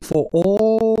fighting for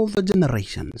all the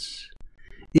generations.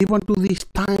 Even to this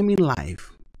time in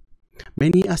life,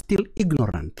 many are still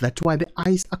ignorant. That's why the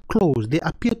eyes are closed. They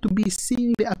appear to be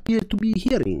seeing, they appear to be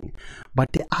hearing,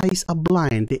 but the eyes are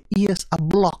blind, the ears are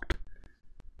blocked,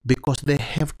 because they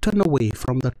have turned away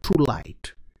from the true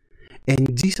light.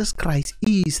 And Jesus Christ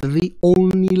is the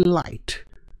only light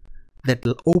that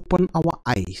will open our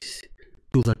eyes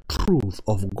to the truth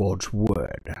of God's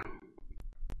word,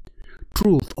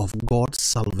 truth of God's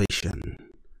salvation.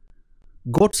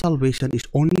 God's salvation is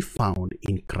only found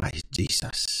in Christ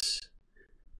Jesus.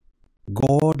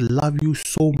 God loved you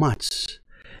so much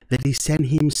that He sent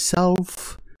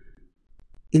Himself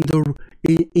in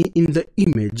the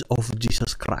image of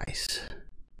Jesus Christ.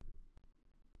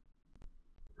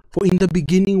 For in the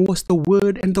beginning was the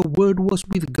Word, and the Word was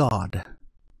with God,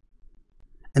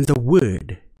 and the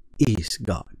Word is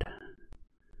God.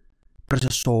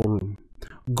 Precious soul,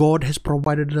 God has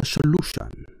provided a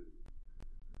solution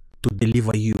to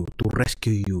deliver you, to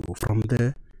rescue you from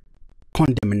the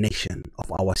condemnation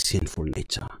of our sinful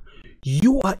nature.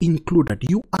 You are included,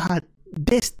 you are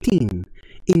destined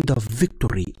in the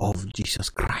victory of Jesus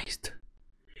Christ.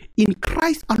 In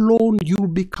Christ alone, you will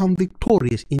become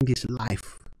victorious in this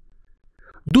life.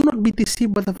 Do not be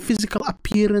deceived by the physical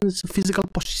appearance, physical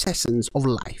possessions of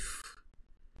life.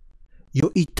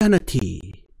 Your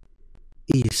eternity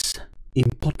is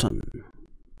important.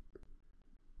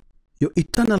 Your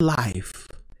eternal life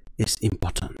is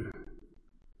important.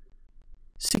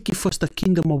 Seek ye first the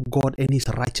kingdom of God and His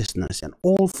righteousness, and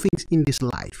all things in this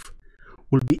life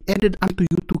will be added unto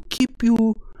you to keep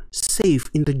you safe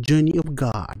in the journey of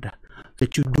God,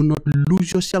 that you do not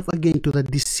lose yourself again to the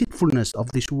deceitfulness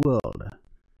of this world.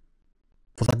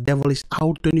 For the devil is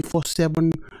out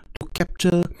 24/7 to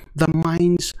capture the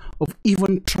minds of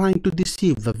even trying to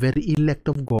deceive the very elect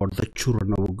of God, the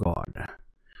children of God.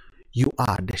 You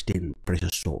are destined,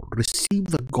 precious soul.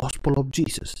 Receive the gospel of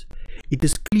Jesus. It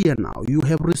is clear now. You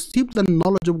have received the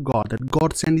knowledge of God, that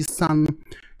God sent His Son,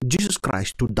 Jesus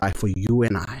Christ, to die for you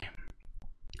and I.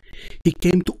 He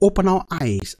came to open our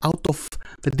eyes out of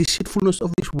the deceitfulness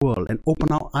of this world and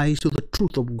open our eyes to the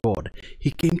truth of God.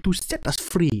 He came to set us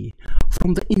free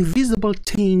from the invisible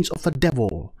chains of the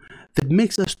devil that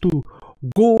makes us to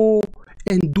go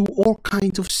and do all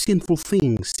kinds of sinful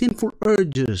things, sinful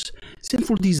urges,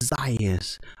 sinful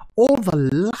desires, all the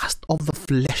lust of the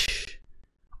flesh,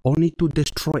 only to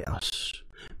destroy us.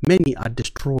 Many are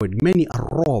destroyed, many are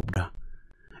robbed.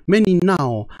 Many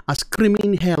now are screaming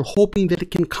in hell, hoping that they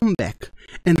can come back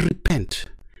and repent.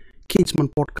 Kingsman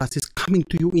Podcast is coming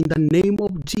to you in the name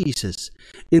of Jesus,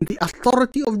 in the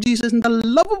authority of Jesus, in the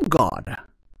love of God,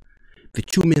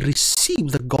 that you may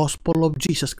receive the gospel of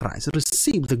Jesus Christ,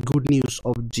 receive the good news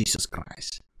of Jesus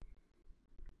Christ.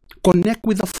 Connect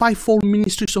with the fivefold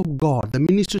ministries of God, the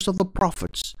ministries of the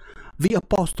prophets, the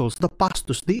apostles, the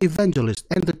pastors, the evangelists,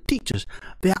 and the teachers.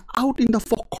 They are out in the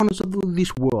four corners of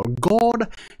this world. God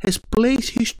has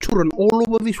placed His children all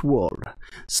over this world.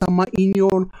 Some are in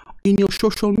your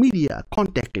social media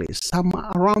contact list. Some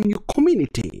are around your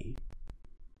community.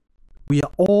 We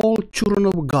are all children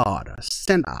of God,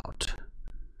 sent out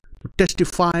to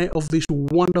testify of this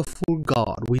wonderful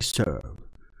God we serve.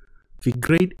 The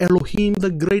great Elohim, the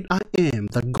great I Am,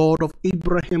 the God of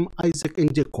Abraham, Isaac,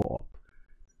 and Jacob.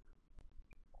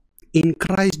 In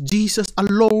Christ Jesus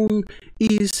alone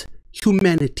is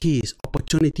humanity's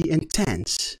opportunity and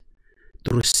chance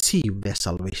to receive their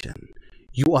salvation.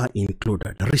 You are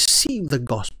included. Receive the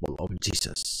gospel of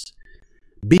Jesus.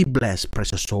 Be blessed,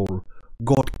 precious soul.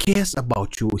 God cares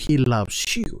about you. He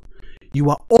loves you. You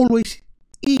are always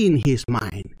in His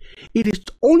mind. It is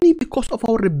only because of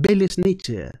our rebellious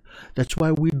nature. That's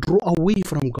why we draw away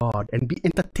from God and be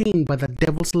entertained by the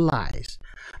devil's lies.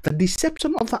 The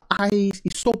deception of the eyes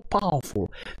is so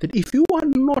powerful that if you are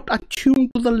not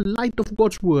attuned to the light of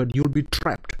God's word, you'll be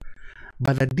trapped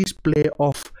by the display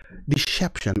of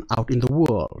deception out in the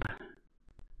world.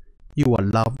 You are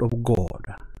loved of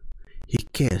God. He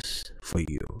cares for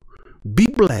you. Be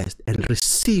blessed and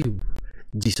receive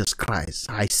Jesus Christ.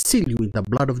 I seal you in the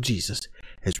blood of Jesus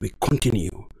as we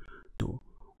continue to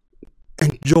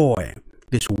enjoy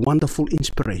this wonderful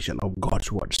inspiration of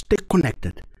God's word. Stay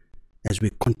connected as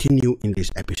we continue in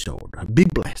this episode. Be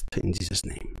blessed in Jesus'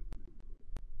 name.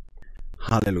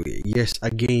 Hallelujah. Yes,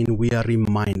 again we are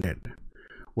reminded.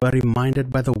 We are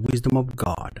reminded by the wisdom of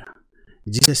God.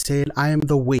 Jesus said, I am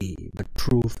the way, the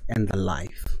truth, and the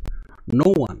life.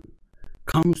 No one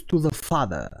comes to the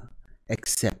Father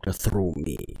except through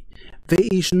me. There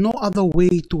is no other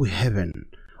way to heaven,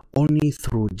 only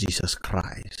through Jesus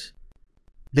Christ.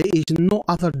 There is no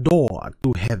other door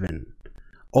to heaven,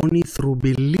 only through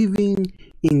believing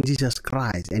in Jesus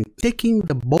Christ and taking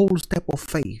the bold step of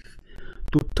faith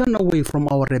to turn away from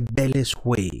our rebellious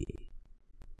way,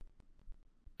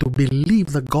 to believe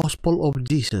the gospel of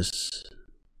Jesus,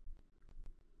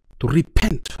 to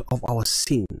repent of our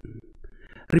sin,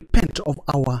 repent of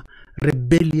our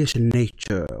rebellious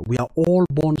nature. We are all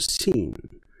born sin,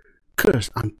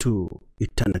 cursed unto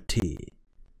eternity,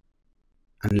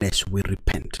 unless we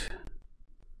repent.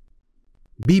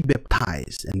 Be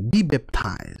baptized and be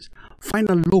baptized. Find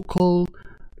a local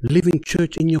living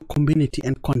church in your community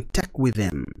and contact with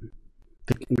them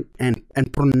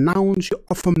and pronounce your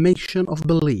affirmation of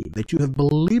belief that you have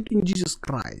believed in Jesus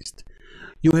Christ.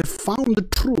 You have found the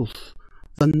truth,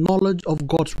 the knowledge of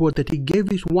God's word, that He gave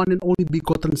His one and only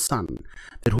begotten Son,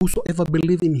 that whosoever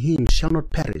believes in Him shall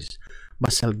not perish,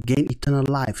 but shall gain eternal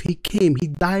life. He came, He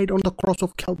died on the cross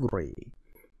of Calvary.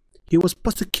 He was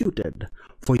persecuted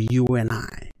for you and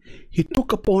I. He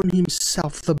took upon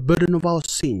Himself the burden of our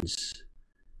sins,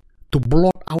 to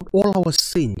blot out all our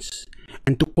sins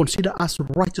and to consider us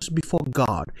righteous before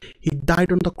God. He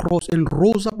died on the cross and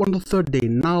rose up on the third day,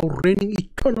 now reigning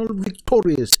eternal,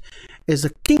 victorious as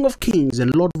the King of Kings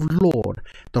and Lord of Lords,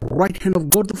 the right hand of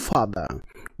God the Father,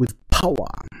 with power.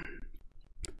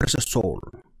 Precious soul,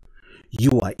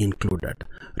 you are included.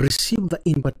 Receive the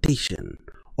invitation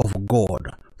of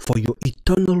God for your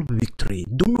eternal victory.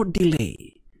 Do not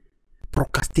delay.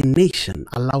 Procrastination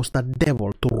allows the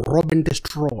devil to rob and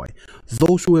destroy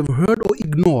those who have heard or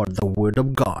ignored the word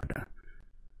of God.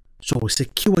 So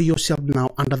secure yourself now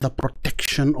under the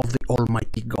protection of the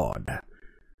Almighty God.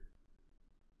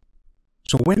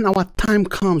 So when our time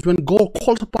comes, when God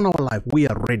calls upon our life, we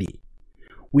are ready.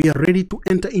 We are ready to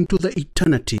enter into the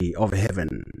eternity of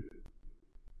heaven.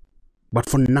 But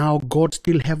for now, God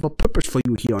still have a purpose for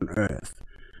you here on earth.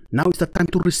 Now is the time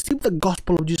to receive the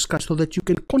gospel of Jesus Christ so that you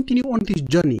can continue on this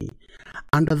journey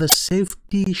under the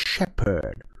safety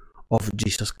shepherd of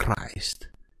Jesus Christ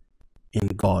in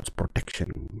God's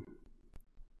protection.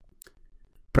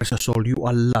 Precious soul, you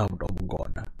are loved of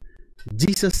God.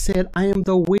 Jesus said, I am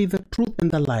the way, the truth,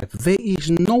 and the life. There is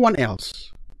no one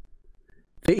else.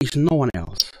 There is no one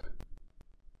else.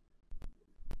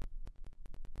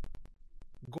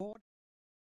 God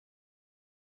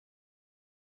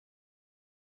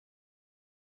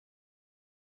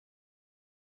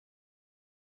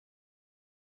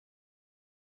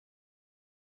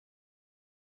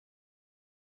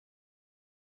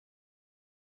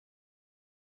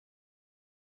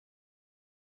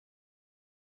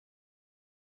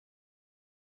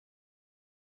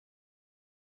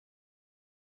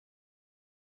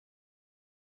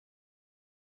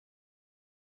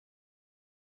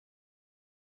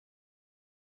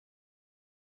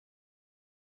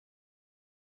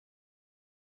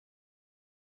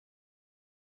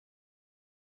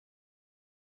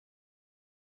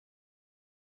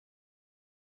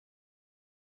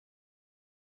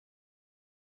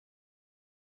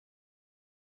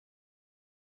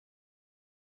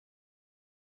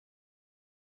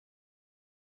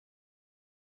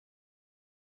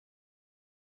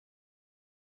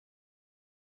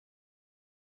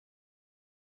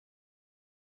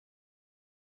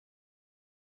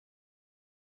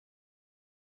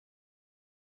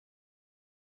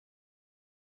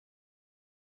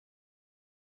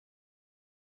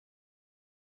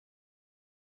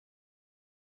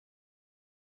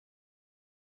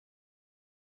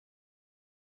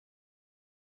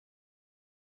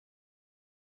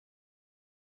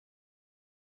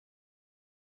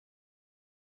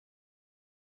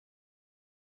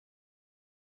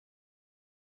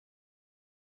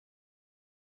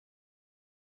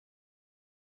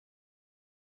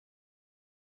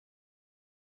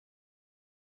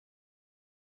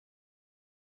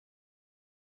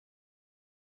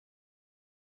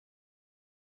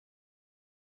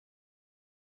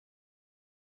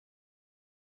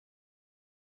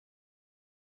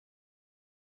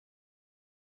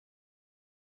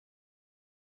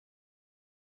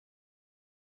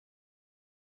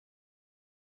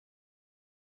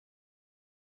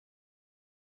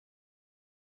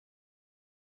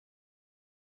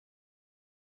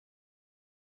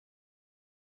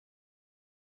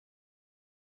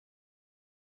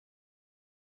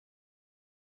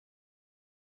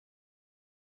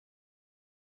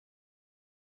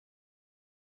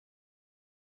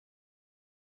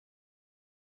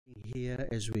here,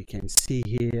 as we can see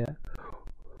here,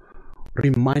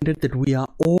 reminded that we are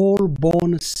all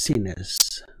born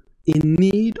sinners in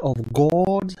need of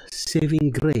God's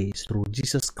saving grace through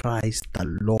Jesus Christ the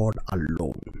Lord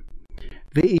alone.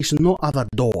 There is no other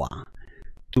door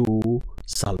to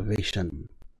salvation.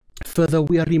 Further,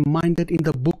 we are reminded in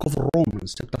the book of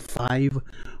Romans chapter 5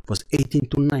 verse 18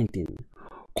 to 19.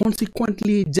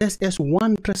 Consequently, just as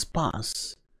one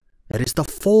trespass, that is the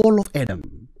fall of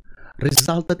Adam,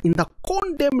 resulted in the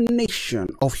condemnation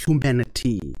of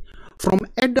humanity. From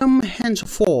Adam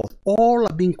henceforth, all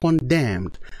are being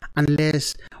condemned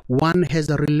unless one has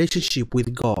a relationship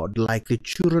with God, like the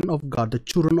children of God, the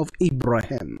children of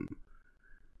Abraham.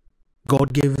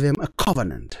 God gave them a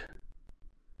covenant.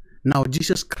 Now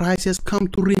Jesus Christ has come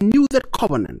to renew that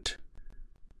covenant.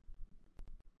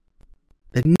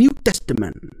 The New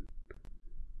Testament,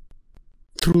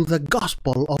 through the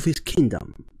gospel of his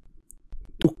kingdom,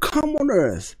 to come on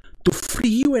earth to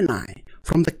free you and I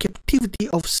from the captivity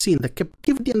of sin, the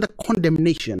captivity and the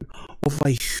condemnation of a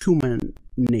human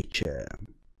nature.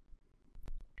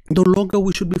 No longer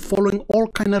we should be following all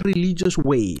kind of religious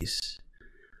ways.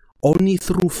 Only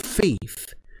through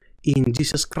faith in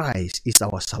Jesus Christ is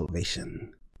our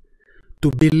salvation.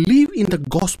 To believe in the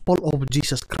gospel of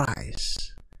Jesus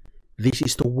Christ, this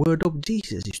is the word of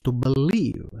Jesus, is to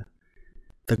believe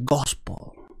the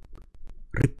gospel,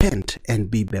 repent and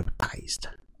be baptized.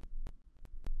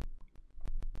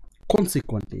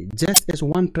 Consequently, just as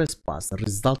one trespass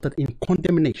resulted in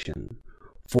condemnation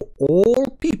for all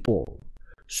people,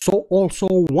 so also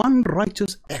one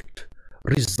righteous act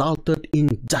resulted in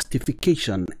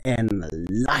justification and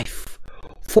life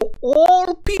for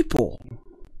all people.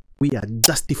 We are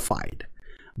justified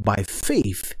by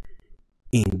faith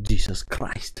in Jesus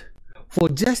Christ. For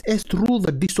just as through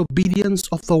the disobedience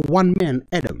of the one man,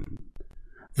 Adam,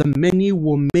 the many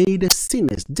were made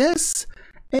sinners, just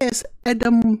as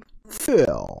Adam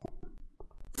fell,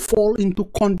 fall into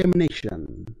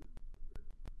condemnation.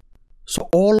 So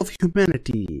all of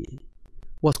humanity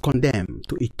was condemned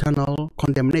to eternal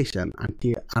condemnation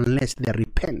unless they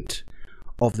repent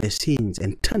of their sins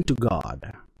and turn to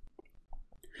God.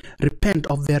 Repent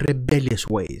of their rebellious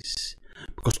ways,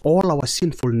 because all our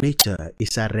sinful nature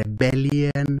is a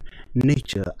rebellion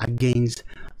nature against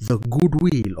the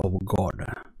goodwill of God.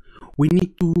 We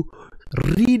need to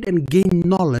read and gain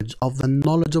knowledge of the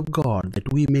knowledge of God,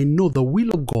 that we may know the will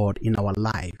of God in our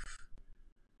life.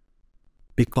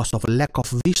 Because of lack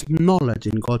of this knowledge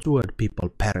in God's word, people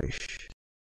perish.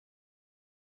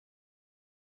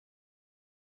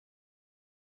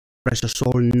 Precious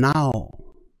soul, now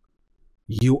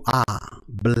you are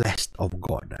blessed of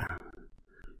God.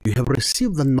 You have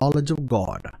received the knowledge of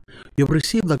God. You have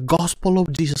received the gospel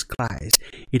of Jesus Christ.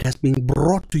 It has been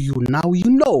brought to you. Now you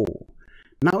know.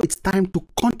 Now it's time to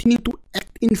continue to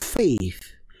act in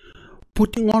faith,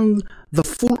 putting on the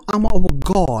full armor of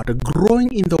God,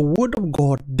 growing in the word of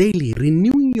God daily,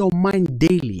 renewing your mind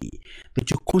daily, that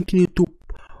you continue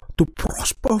to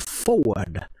prosper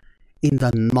forward in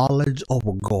the knowledge of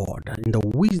God, in the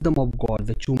wisdom of God,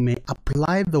 that you may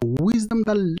apply the wisdom,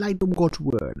 the light of God's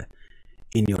word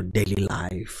in your daily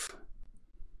life.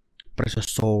 Precious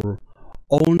soul,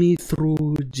 only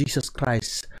through Jesus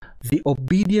Christ, the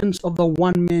obedience of the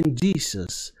one man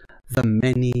Jesus, the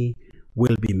many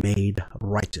will be made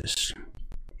righteous.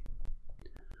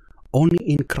 Only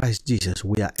in Christ Jesus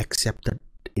we are accepted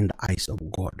in the eyes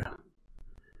of God.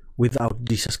 Without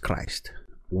Jesus Christ,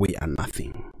 we are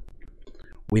nothing.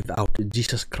 Without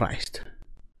Jesus Christ,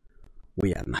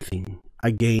 we are nothing.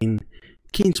 Again,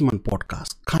 Kingsman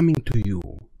Podcast coming to you,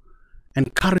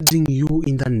 encouraging you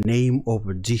in the name of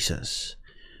Jesus,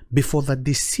 before the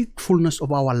deceitfulness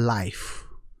of our life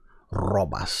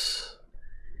rob us.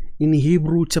 In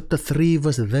Hebrews chapter 3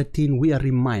 verse 13, we are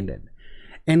reminded,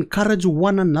 encourage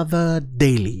one another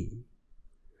daily,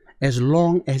 as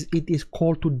long as it is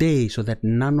called today, so that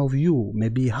none of you may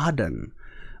be hardened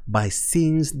by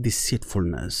sin's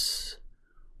deceitfulness,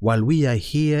 while we are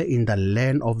here in the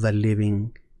land of the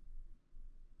living.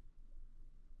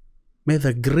 May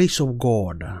the grace of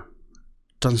God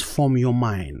transform your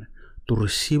mind to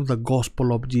receive the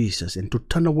gospel of Jesus and to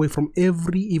turn away from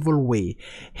every evil way,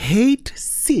 hate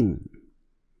sin,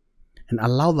 and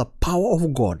allow the power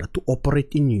of God to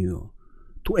operate in you,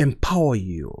 to empower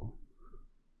you,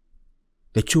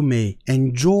 that you may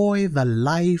enjoy the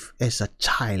life as a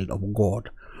child of God,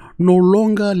 no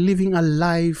longer living a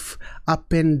life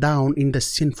up and down in the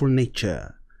sinful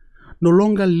nature, no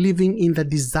longer living in the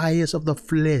desires of the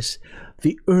flesh,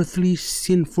 the earthly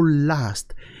sinful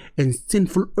lust and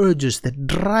sinful urges that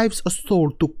drives a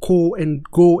soul to go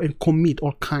and commit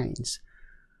all kinds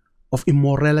of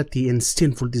immorality and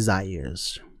sinful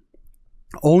desires,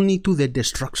 only to their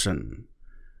destruction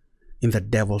in the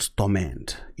devil's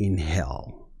torment in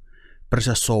hell.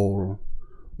 Precious soul,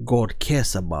 God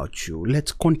cares about you.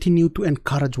 Let's continue to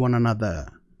encourage one another.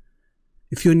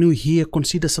 If you're new here,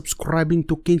 consider subscribing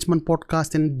to Kingsman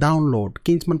Podcast and download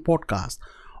Kingsman Podcast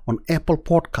on Apple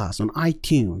Podcasts, on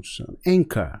iTunes, on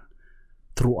Anchor,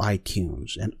 through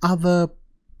iTunes and other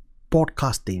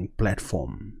podcasting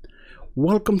platform.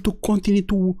 Welcome to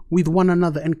continue with one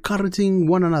another, encouraging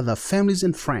one another, families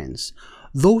and friends,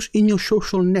 those in your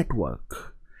social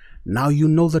network. Now you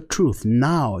know the truth.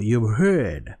 Now you've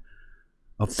heard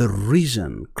of the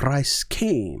reason Christ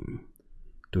came,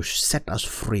 to set us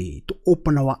free, to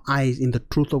open our eyes in the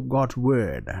truth of God's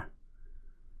word,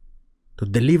 to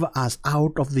deliver us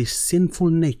out of this sinful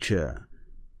nature,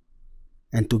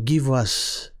 and to give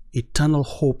us eternal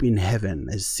hope in heaven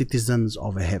as citizens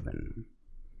of heaven.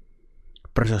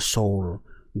 Precious soul,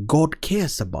 God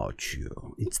cares about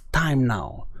you. It's time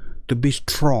now to be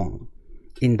strong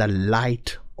in the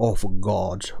light of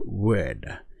God's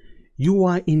word. You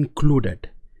are included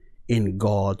in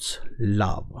God's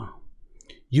love.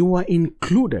 You are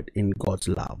included in God's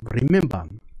love. Remember,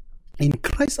 in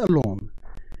Christ alone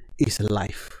is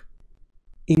life.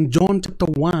 In John chapter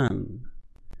 1,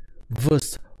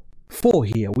 verse 4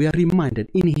 here, we are reminded,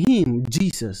 in him,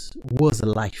 Jesus, was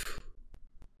life.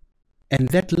 And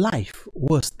that life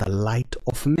was the light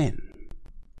of men.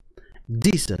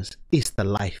 Jesus is the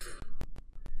life.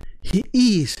 He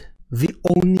is the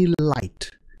only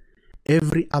light.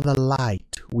 Every other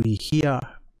light we hear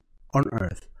on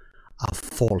earth are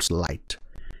false light.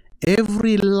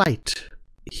 Every light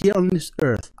here on this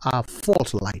earth are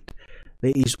false light.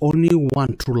 There is only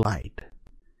one true light,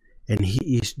 and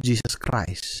he is Jesus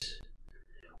Christ.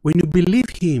 When you believe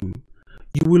him,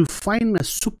 you will find a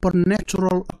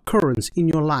supernatural occurrence in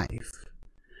your life,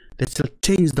 that shall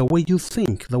change the way you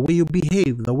think, the way you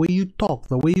behave, the way you talk,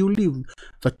 the way you live,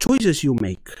 the choices you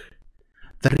make.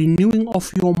 The renewing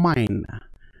of your mind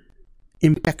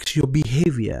impacts your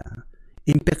behavior,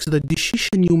 impacts the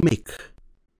decision you make,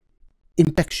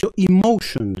 impacts your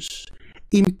emotions,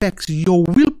 impacts your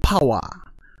willpower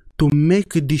to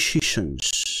make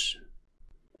decisions.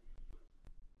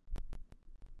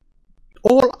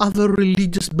 All other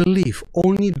religious beliefs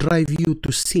only drive you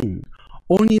to sin,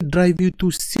 only drive you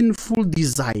to sinful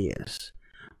desires.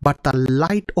 But the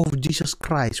light of Jesus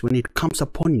Christ, when it comes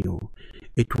upon you,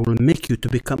 it will make you to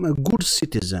become a good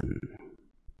citizen.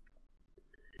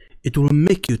 It will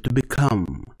make you to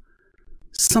become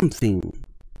something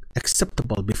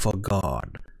acceptable before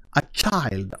God, a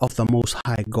child of the Most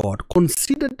High God,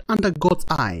 considered under God's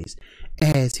eyes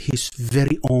as His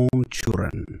very own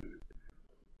children.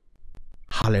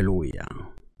 Hallelujah.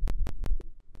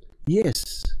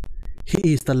 Yes,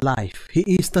 He is the life. He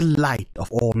is the light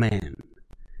of all men.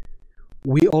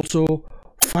 We also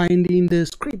find in the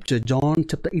scripture, John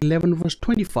chapter 11 verse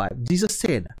 25, Jesus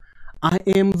said, I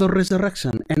am the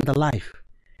resurrection and the life.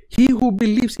 He who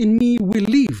believes in me will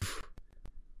live,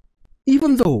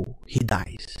 even though he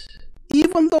dies.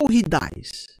 Even though he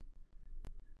dies.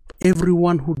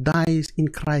 Everyone who dies in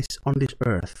Christ on this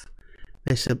earth,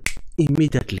 they shall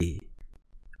immediately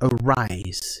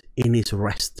arise in his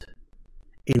rest,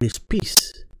 in his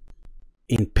peace,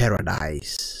 in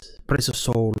paradise. Precious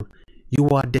soul, you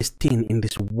are destined in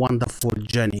this wonderful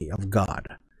journey of God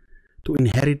to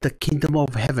inherit the kingdom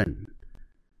of heaven,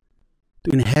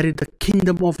 to inherit the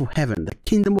kingdom of heaven, the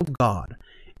kingdom of God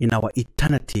in our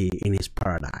eternity in His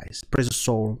paradise. Precious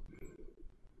soul,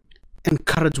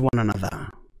 encourage one another.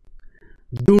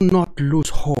 Do not lose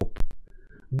hope.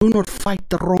 Do not fight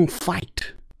the wrong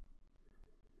fight.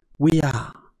 We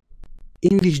are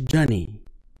in this journey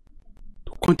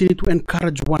to continue to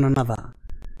encourage one another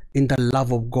in the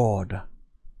love of God.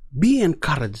 Be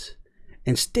encouraged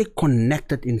and stay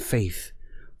connected in faith,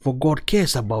 for God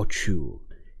cares about you.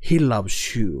 He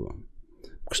loves you.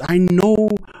 Because I know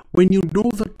when you know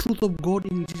the truth of God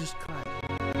in Jesus Christ,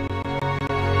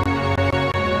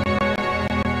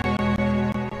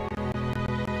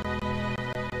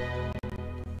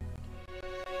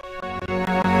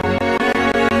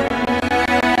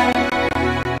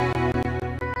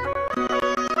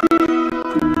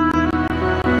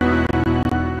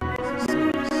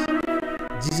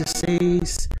 Jesus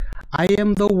says, I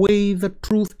am the way, the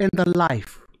truth, and the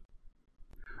life.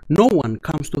 No one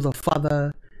comes to the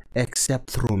Father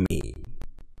except through me.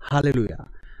 Hallelujah.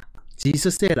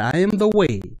 Jesus said, I am the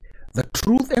way, the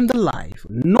truth, and the life.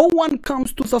 No one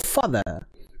comes to the Father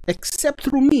except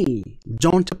through me.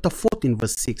 John chapter 14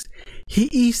 verse 6. He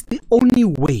is the only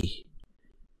way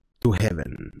to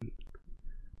heaven.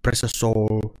 Precious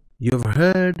soul, you have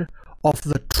heard of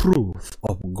the truth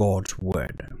of God's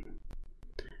word.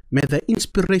 May the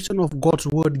inspiration of God's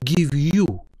word give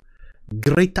you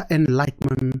greater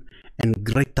enlightenment and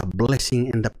greater blessing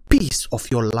in the peace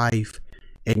of your life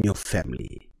and your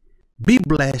family. Be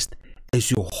blessed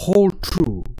as you hold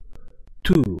true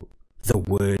to the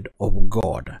word of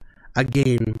God.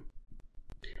 Again,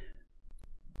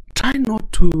 try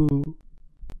not to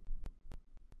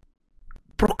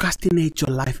procrastinate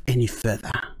your life any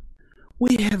further.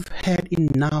 We have had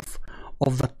enough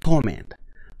of the torment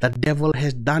the devil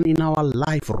has done in our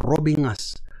life, robbing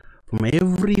us from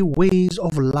every ways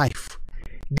of life,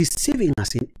 deceiving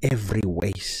us in every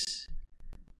ways.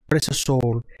 Precious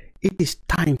soul, it is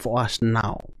time for us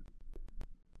now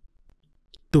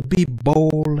to be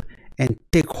bold and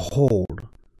take hold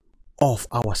of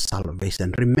our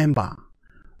salvation. Remember,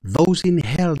 those in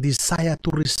hell desire to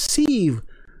receive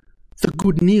the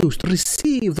good news,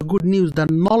 the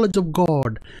knowledge of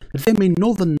God, that they may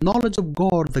know the knowledge of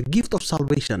God, the gift of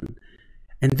salvation,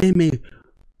 and they may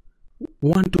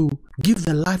want to give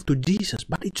their life to Jesus,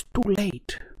 but it's too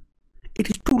late. It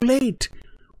is too late.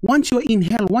 Once you're in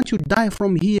hell, once you die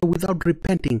from here without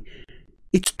repenting,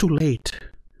 it's too late.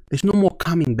 There's no more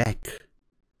coming back.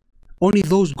 Only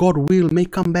those God will may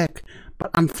come back,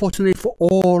 but unfortunately for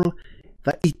all,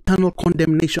 the eternal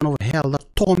condemnation of hell, the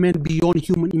torment beyond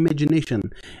human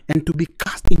imagination, and to be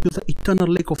cast into the eternal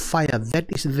lake of fire, that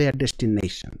is their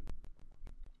destination.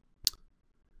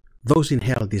 Those in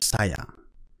hell desire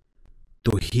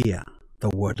to hear the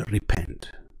word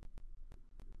repent.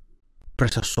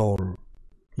 Precious soul,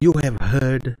 you have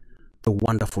heard the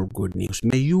wonderful good news.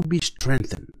 May you be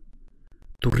strengthened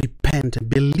to repent repent,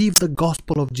 believe the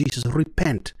gospel of Jesus,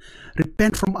 repent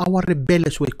from our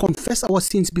rebellious way, confess our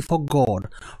sins before God,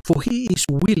 for He is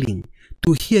willing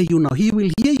to hear you now. He will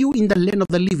hear you in the land of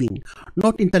the living,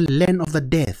 not in the land of the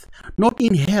dead, not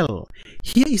in hell.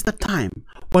 Here is the time.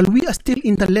 While we are still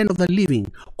in the land of the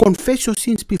living, confess your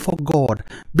sins before God,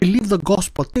 believe the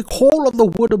gospel, take hold of the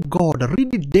word of God,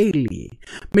 read it daily,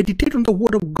 meditate on the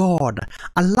word of God,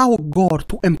 allow God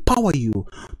to empower you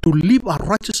to live a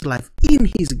righteous life in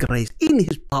His grace, in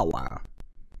His power.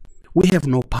 We have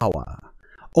no power.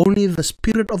 Only the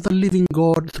Spirit of the living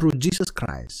God through Jesus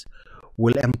Christ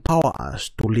will empower us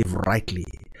to live rightly,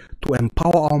 to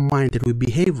empower our mind that we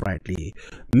behave rightly,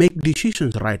 make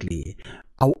decisions rightly,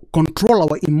 control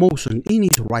our emotions in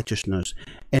His righteousness,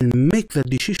 and make the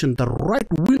decision the right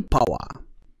willpower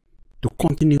to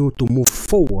continue to move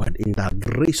forward in the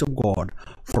grace of God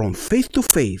from faith to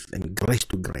faith and grace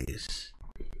to grace.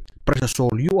 Precious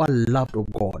soul, you are loved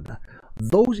of God.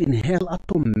 Those in hell are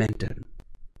tormented.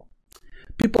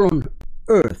 People on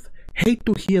earth hate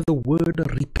to hear the word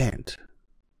repent.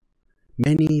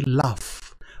 Many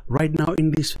laugh right now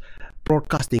in this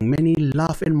broadcasting. Many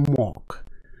laugh and mock.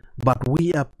 But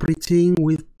we are preaching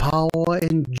with power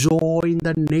and joy in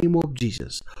the name of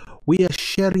Jesus. We are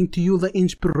sharing to you the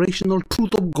inspirational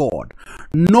truth of God,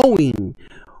 knowing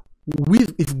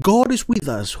if God is with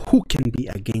us, who can be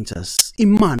against us?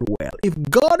 Emmanuel, if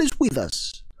God is with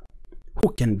us,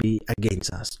 who can be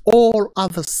against us? All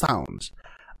other sounds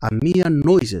are mere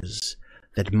noises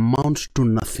that mount to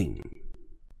nothing.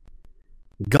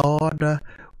 God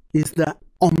is the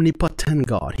omnipotent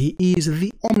God. He is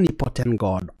the omnipotent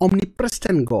God,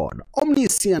 omnipresent God,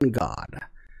 omniscient God.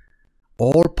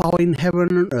 All power in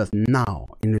heaven and earth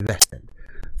now invested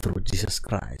through Jesus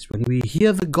Christ. When we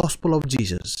hear the gospel of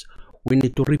Jesus, we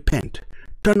need to repent,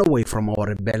 turn away from our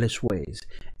rebellious ways,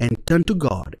 and turn to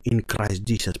God in Christ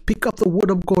Jesus. Pick up the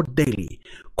word of God daily.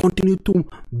 Continue to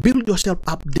build yourself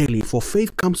up daily, for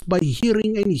faith comes by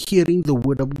hearing, and hearing the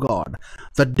word of God.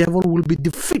 The devil will be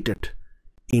defeated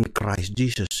in Christ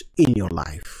Jesus in your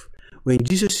life. When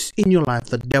Jesus is in your life,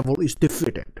 the devil is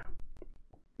defeated.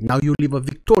 Now you live a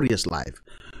victorious life.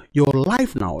 Your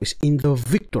life now is in the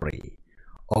victory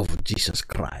of Jesus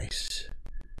Christ.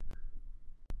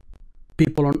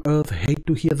 People on earth hate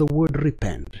to hear the word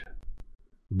repent,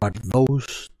 but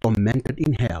those tormented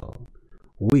in hell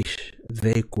wish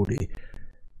they could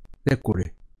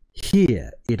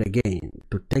hear it again,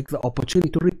 to take the opportunity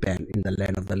to repent in the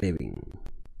land of the living,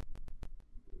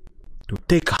 to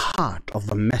take heart of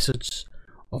the message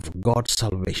of God's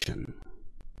salvation.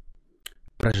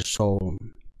 Precious soul,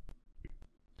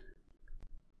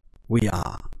 we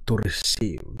are to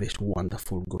receive this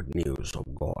wonderful good news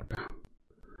of God.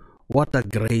 What a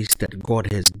grace that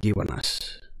God has given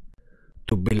us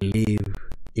to believe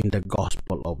in the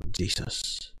gospel of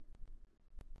Jesus.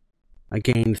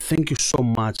 Again, thank you so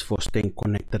much for staying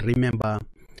connected. Remember,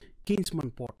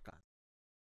 Kingsman Podcast.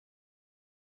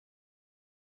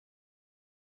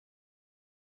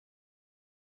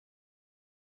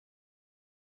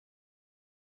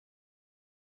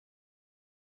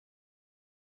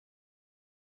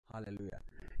 Hallelujah.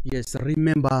 Yes,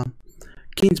 remember,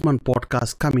 Kingsman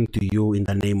Podcast coming to you in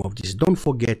the name of Jesus. Don't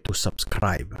forget to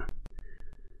subscribe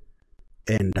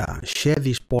and share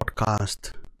this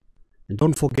podcast. And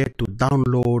don't forget to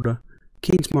download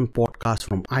Kingsman Podcast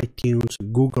from iTunes,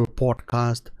 Google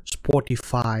Podcast,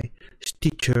 Spotify,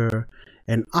 Stitcher,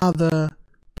 and other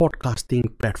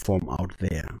podcasting platform out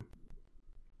there.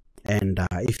 And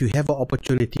if you have an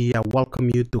opportunity, I welcome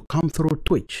you to come through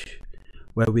Twitch,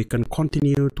 where we can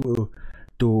continue to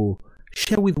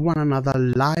share with one another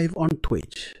live on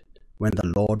Twitch when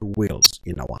the Lord wills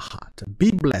in our heart.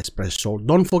 Be blessed, precious soul.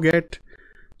 Don't forget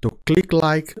to click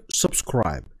like,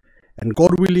 subscribe, and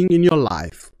God willing in your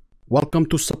life, welcome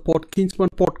to support Kingsman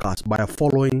Podcast by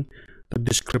following the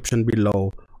description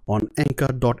below on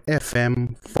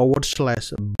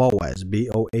anchor.fm/Boaz,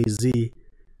 BOAZ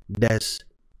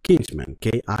Kingsman,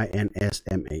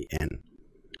 KINSMAN.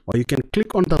 Or you can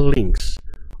click on the links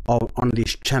on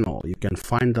this channel. You can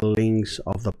find the links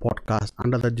of the podcast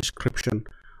under the description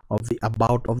of the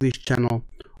about of this channel,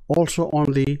 also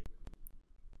on the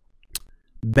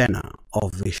banner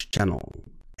of this channel,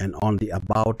 and on the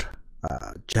about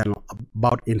channel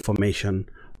about information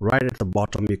right at the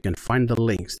bottom. You can find the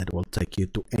links that will take you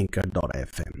to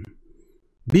anchor.fm.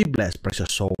 Be blessed,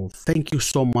 precious soul. Thank you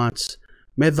so much.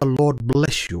 May the Lord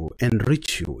bless you and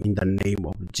enrich you in the name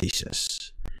of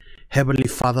Jesus. Heavenly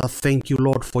Father, thank you,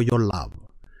 Lord, for your love.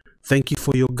 Thank you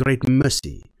for your great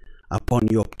mercy upon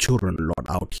your children, Lord,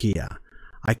 out here.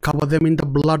 I cover them in the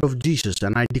blood of Jesus,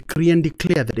 and I decree and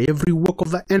declare that every work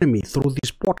of the enemy through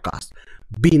this podcast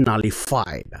be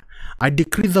nullified. I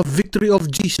decree the victory of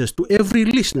Jesus to every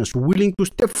listener willing to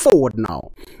step forward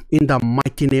now in the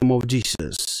mighty name of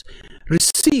Jesus.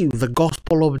 Receive the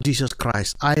gospel of Jesus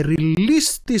Christ. I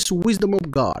release this wisdom of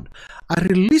God. I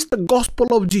release the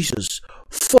gospel of Jesus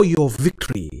for your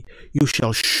victory. You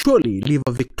shall surely live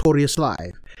a victorious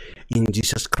life in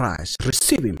Jesus Christ.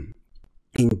 Receive him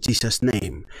in Jesus'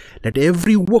 name. Let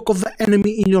every work of the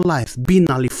enemy in your life be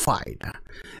nullified.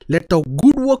 Let the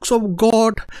good works of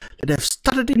God that have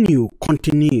started in you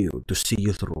continue to see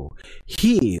you through.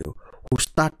 He who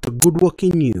starts the good work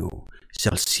in you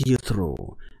shall see you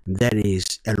through. That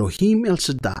is Elohim El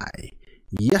Shaddai,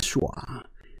 Yeshua,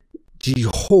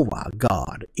 Jehovah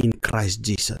God in Christ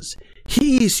Jesus.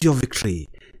 He is your victory.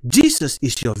 Jesus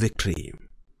is your victory.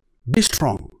 Be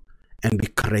strong and be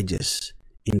courageous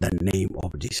in the name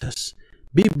of Jesus.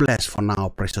 Be blessed for now,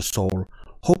 precious soul.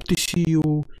 Hope to see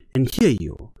you and hear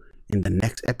you in the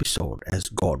next episode as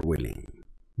God willing.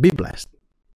 Be blessed.